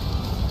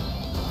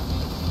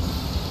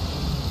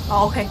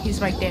 Oh, okay, he's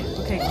right there.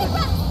 Okay, Ready, good.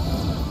 rock.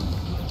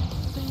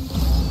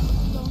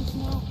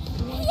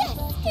 Yes,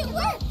 it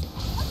worked.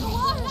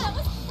 Wow, that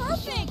was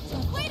perfect.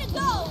 Way to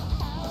go.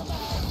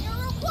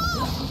 You're a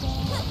wall.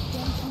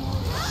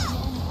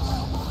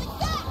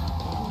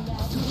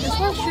 This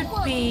one should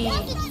be...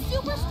 Yes, it's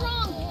super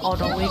strong. Oh,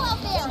 no, Careful out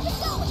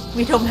there.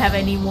 we don't have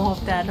any more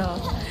of that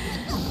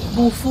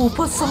Bufu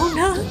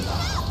persona.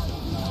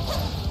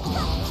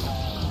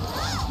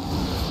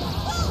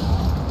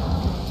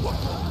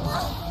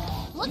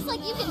 Looks like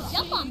you can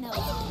jump on those.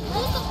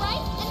 Use the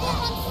right and then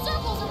run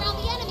circles around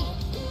the enemy.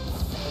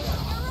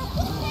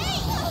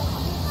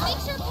 Make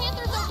sure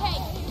Panther's okay.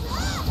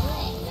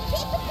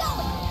 Keep it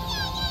going.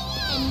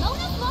 And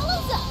Mona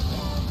follows up.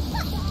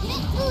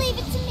 Leave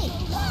it to me.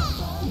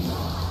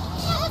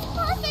 That was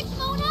perfect,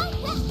 Mona.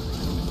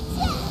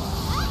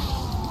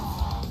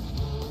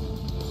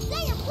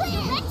 Say your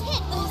prayer. Direct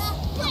hit, Mona.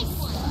 Nice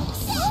one.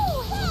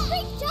 Oh,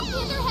 great job.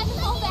 Panther had to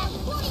fall back. He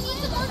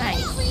needs emergency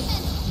Nice.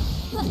 treatment.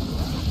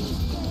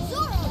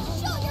 Zoro,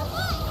 show your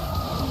might.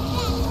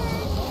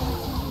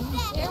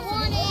 Fair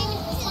warning.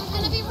 This one's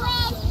gonna be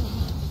rough.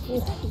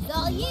 It's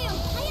all you.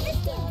 I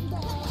understand.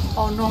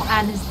 Oh no,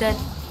 Anne is dead.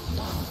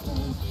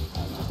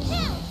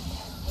 Now,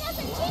 now's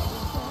our chance.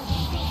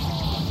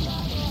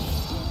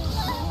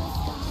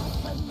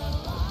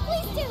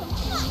 Please do.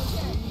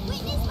 Master,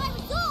 witness my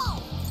resolve.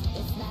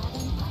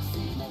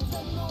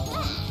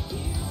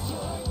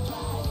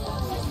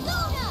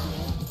 Persona.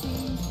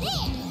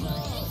 There.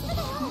 Thanks for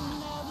the help.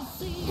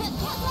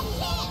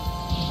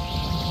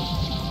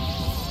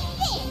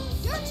 There,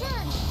 your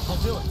turn. I'll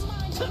do it.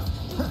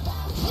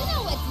 You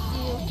know what to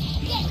do.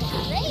 Get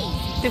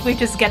crazy. Did we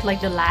just get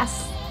like the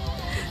last?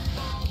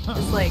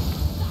 It's like,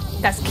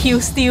 that's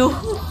Q steal.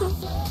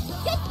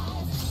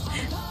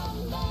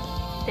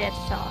 Dead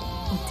shot.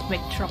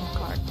 Ultimate trump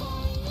card.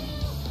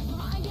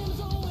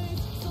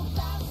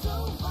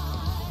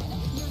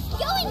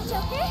 Going,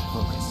 Joker.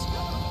 Focus.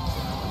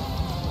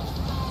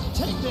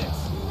 Take this.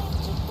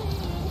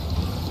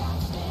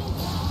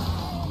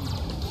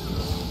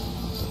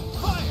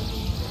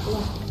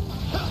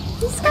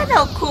 It's kind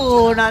of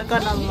cool, not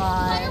gonna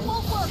lie.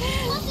 Firewall work.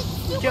 Plus it's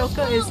super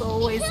Joker is strong.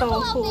 always Careful so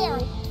out cool. there.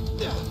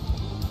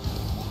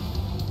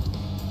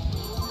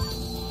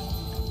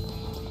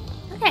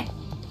 Okay,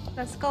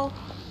 let's go.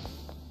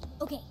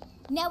 Okay,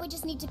 now we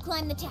just need to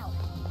climb the tower.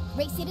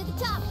 Race you to the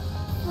top.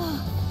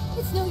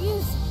 It's no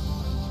use.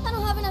 I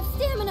don't have enough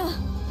stamina.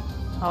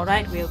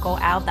 Alright, we'll go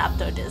out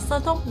after this, so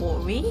don't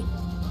worry.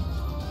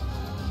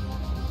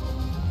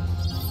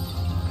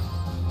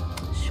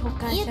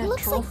 It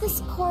looks like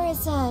this core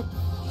is a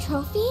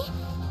trophy.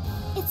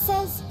 It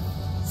says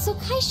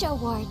Sokaisho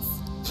Awards.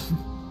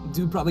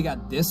 Dude probably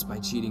got this by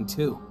cheating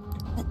too.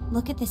 But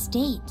look at this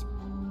date.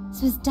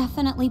 This was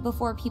definitely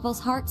before people's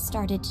hearts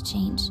started to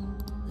change.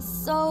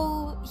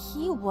 So,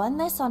 he won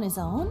this on his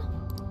own?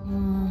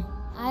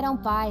 I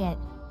don't buy it.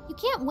 You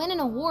can't win an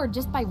award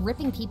just by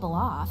ripping people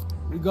off.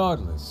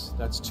 Regardless,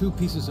 that's 2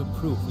 pieces of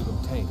proof we've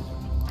obtained.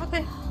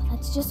 Okay.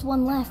 That's just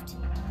one left.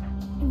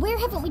 Where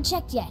haven't we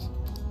checked yet?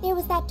 There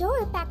was that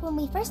door back when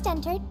we first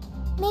entered.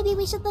 Maybe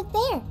we should look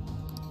there.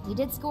 We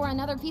did score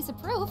another piece of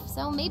proof,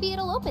 so maybe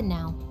it'll open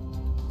now.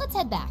 Let's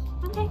head back.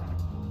 Okay.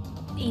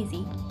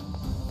 Easy.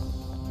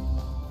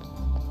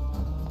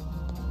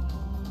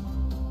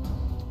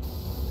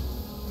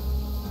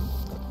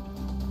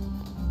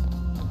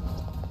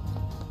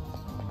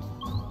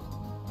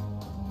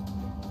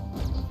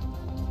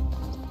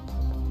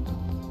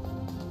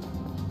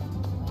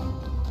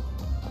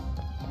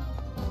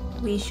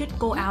 We should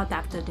go out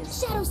after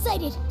this. Shadow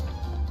sighted!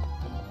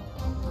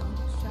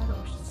 Shadow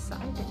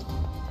sighted.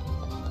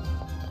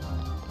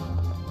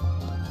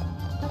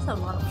 That's a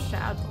lot of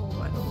shadow,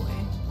 by the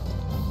way.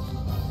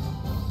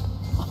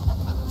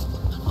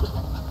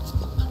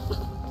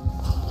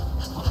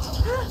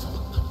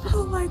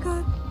 Oh my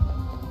god.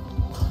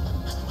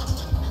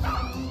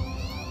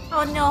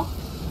 Oh no.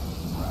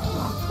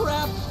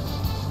 Crap!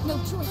 No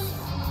choice.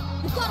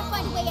 We've got to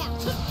find a way out.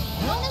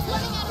 Rona's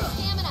running out of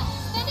stamina.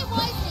 Spend it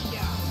wisely.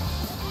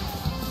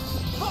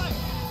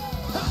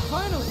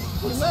 Finally!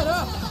 We let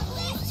up!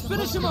 Let's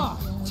finish him off!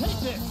 Take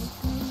this!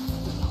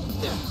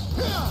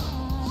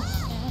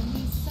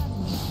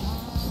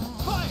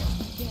 Fire!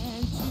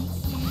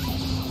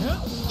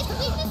 Its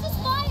weakness is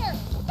fire!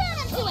 Burn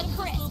him to it,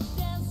 Chris!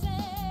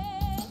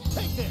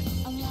 Take this!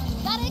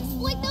 Gotta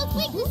exploit those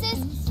weaknesses!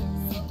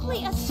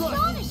 Simply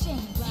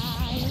astonishing!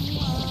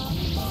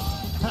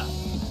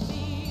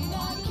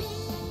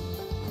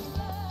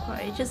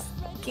 Alright, just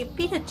give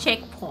me the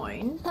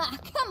checkpoint. Ha,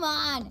 come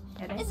on!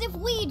 Get it? As if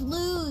we'd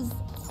lose!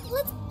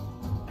 Let's...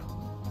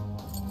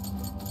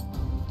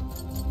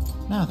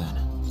 Now then.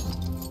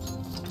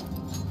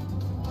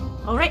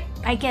 Alright,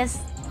 I guess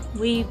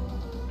we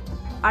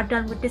are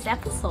done with this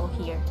episode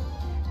here.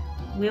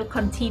 We'll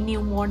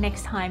continue more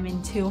next time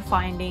into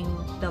finding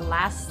the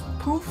last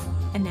proof,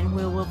 and then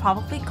we will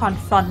probably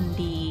confront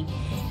the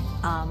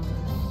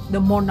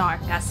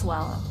monarch as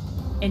well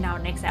in our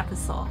next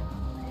episode.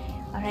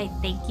 Alright,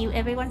 thank you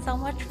everyone so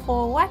much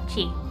for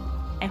watching.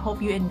 I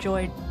hope you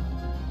enjoyed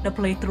the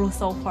playthrough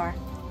so far.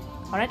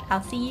 Alright,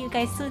 I'll see you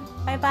guys soon.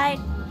 Bye bye.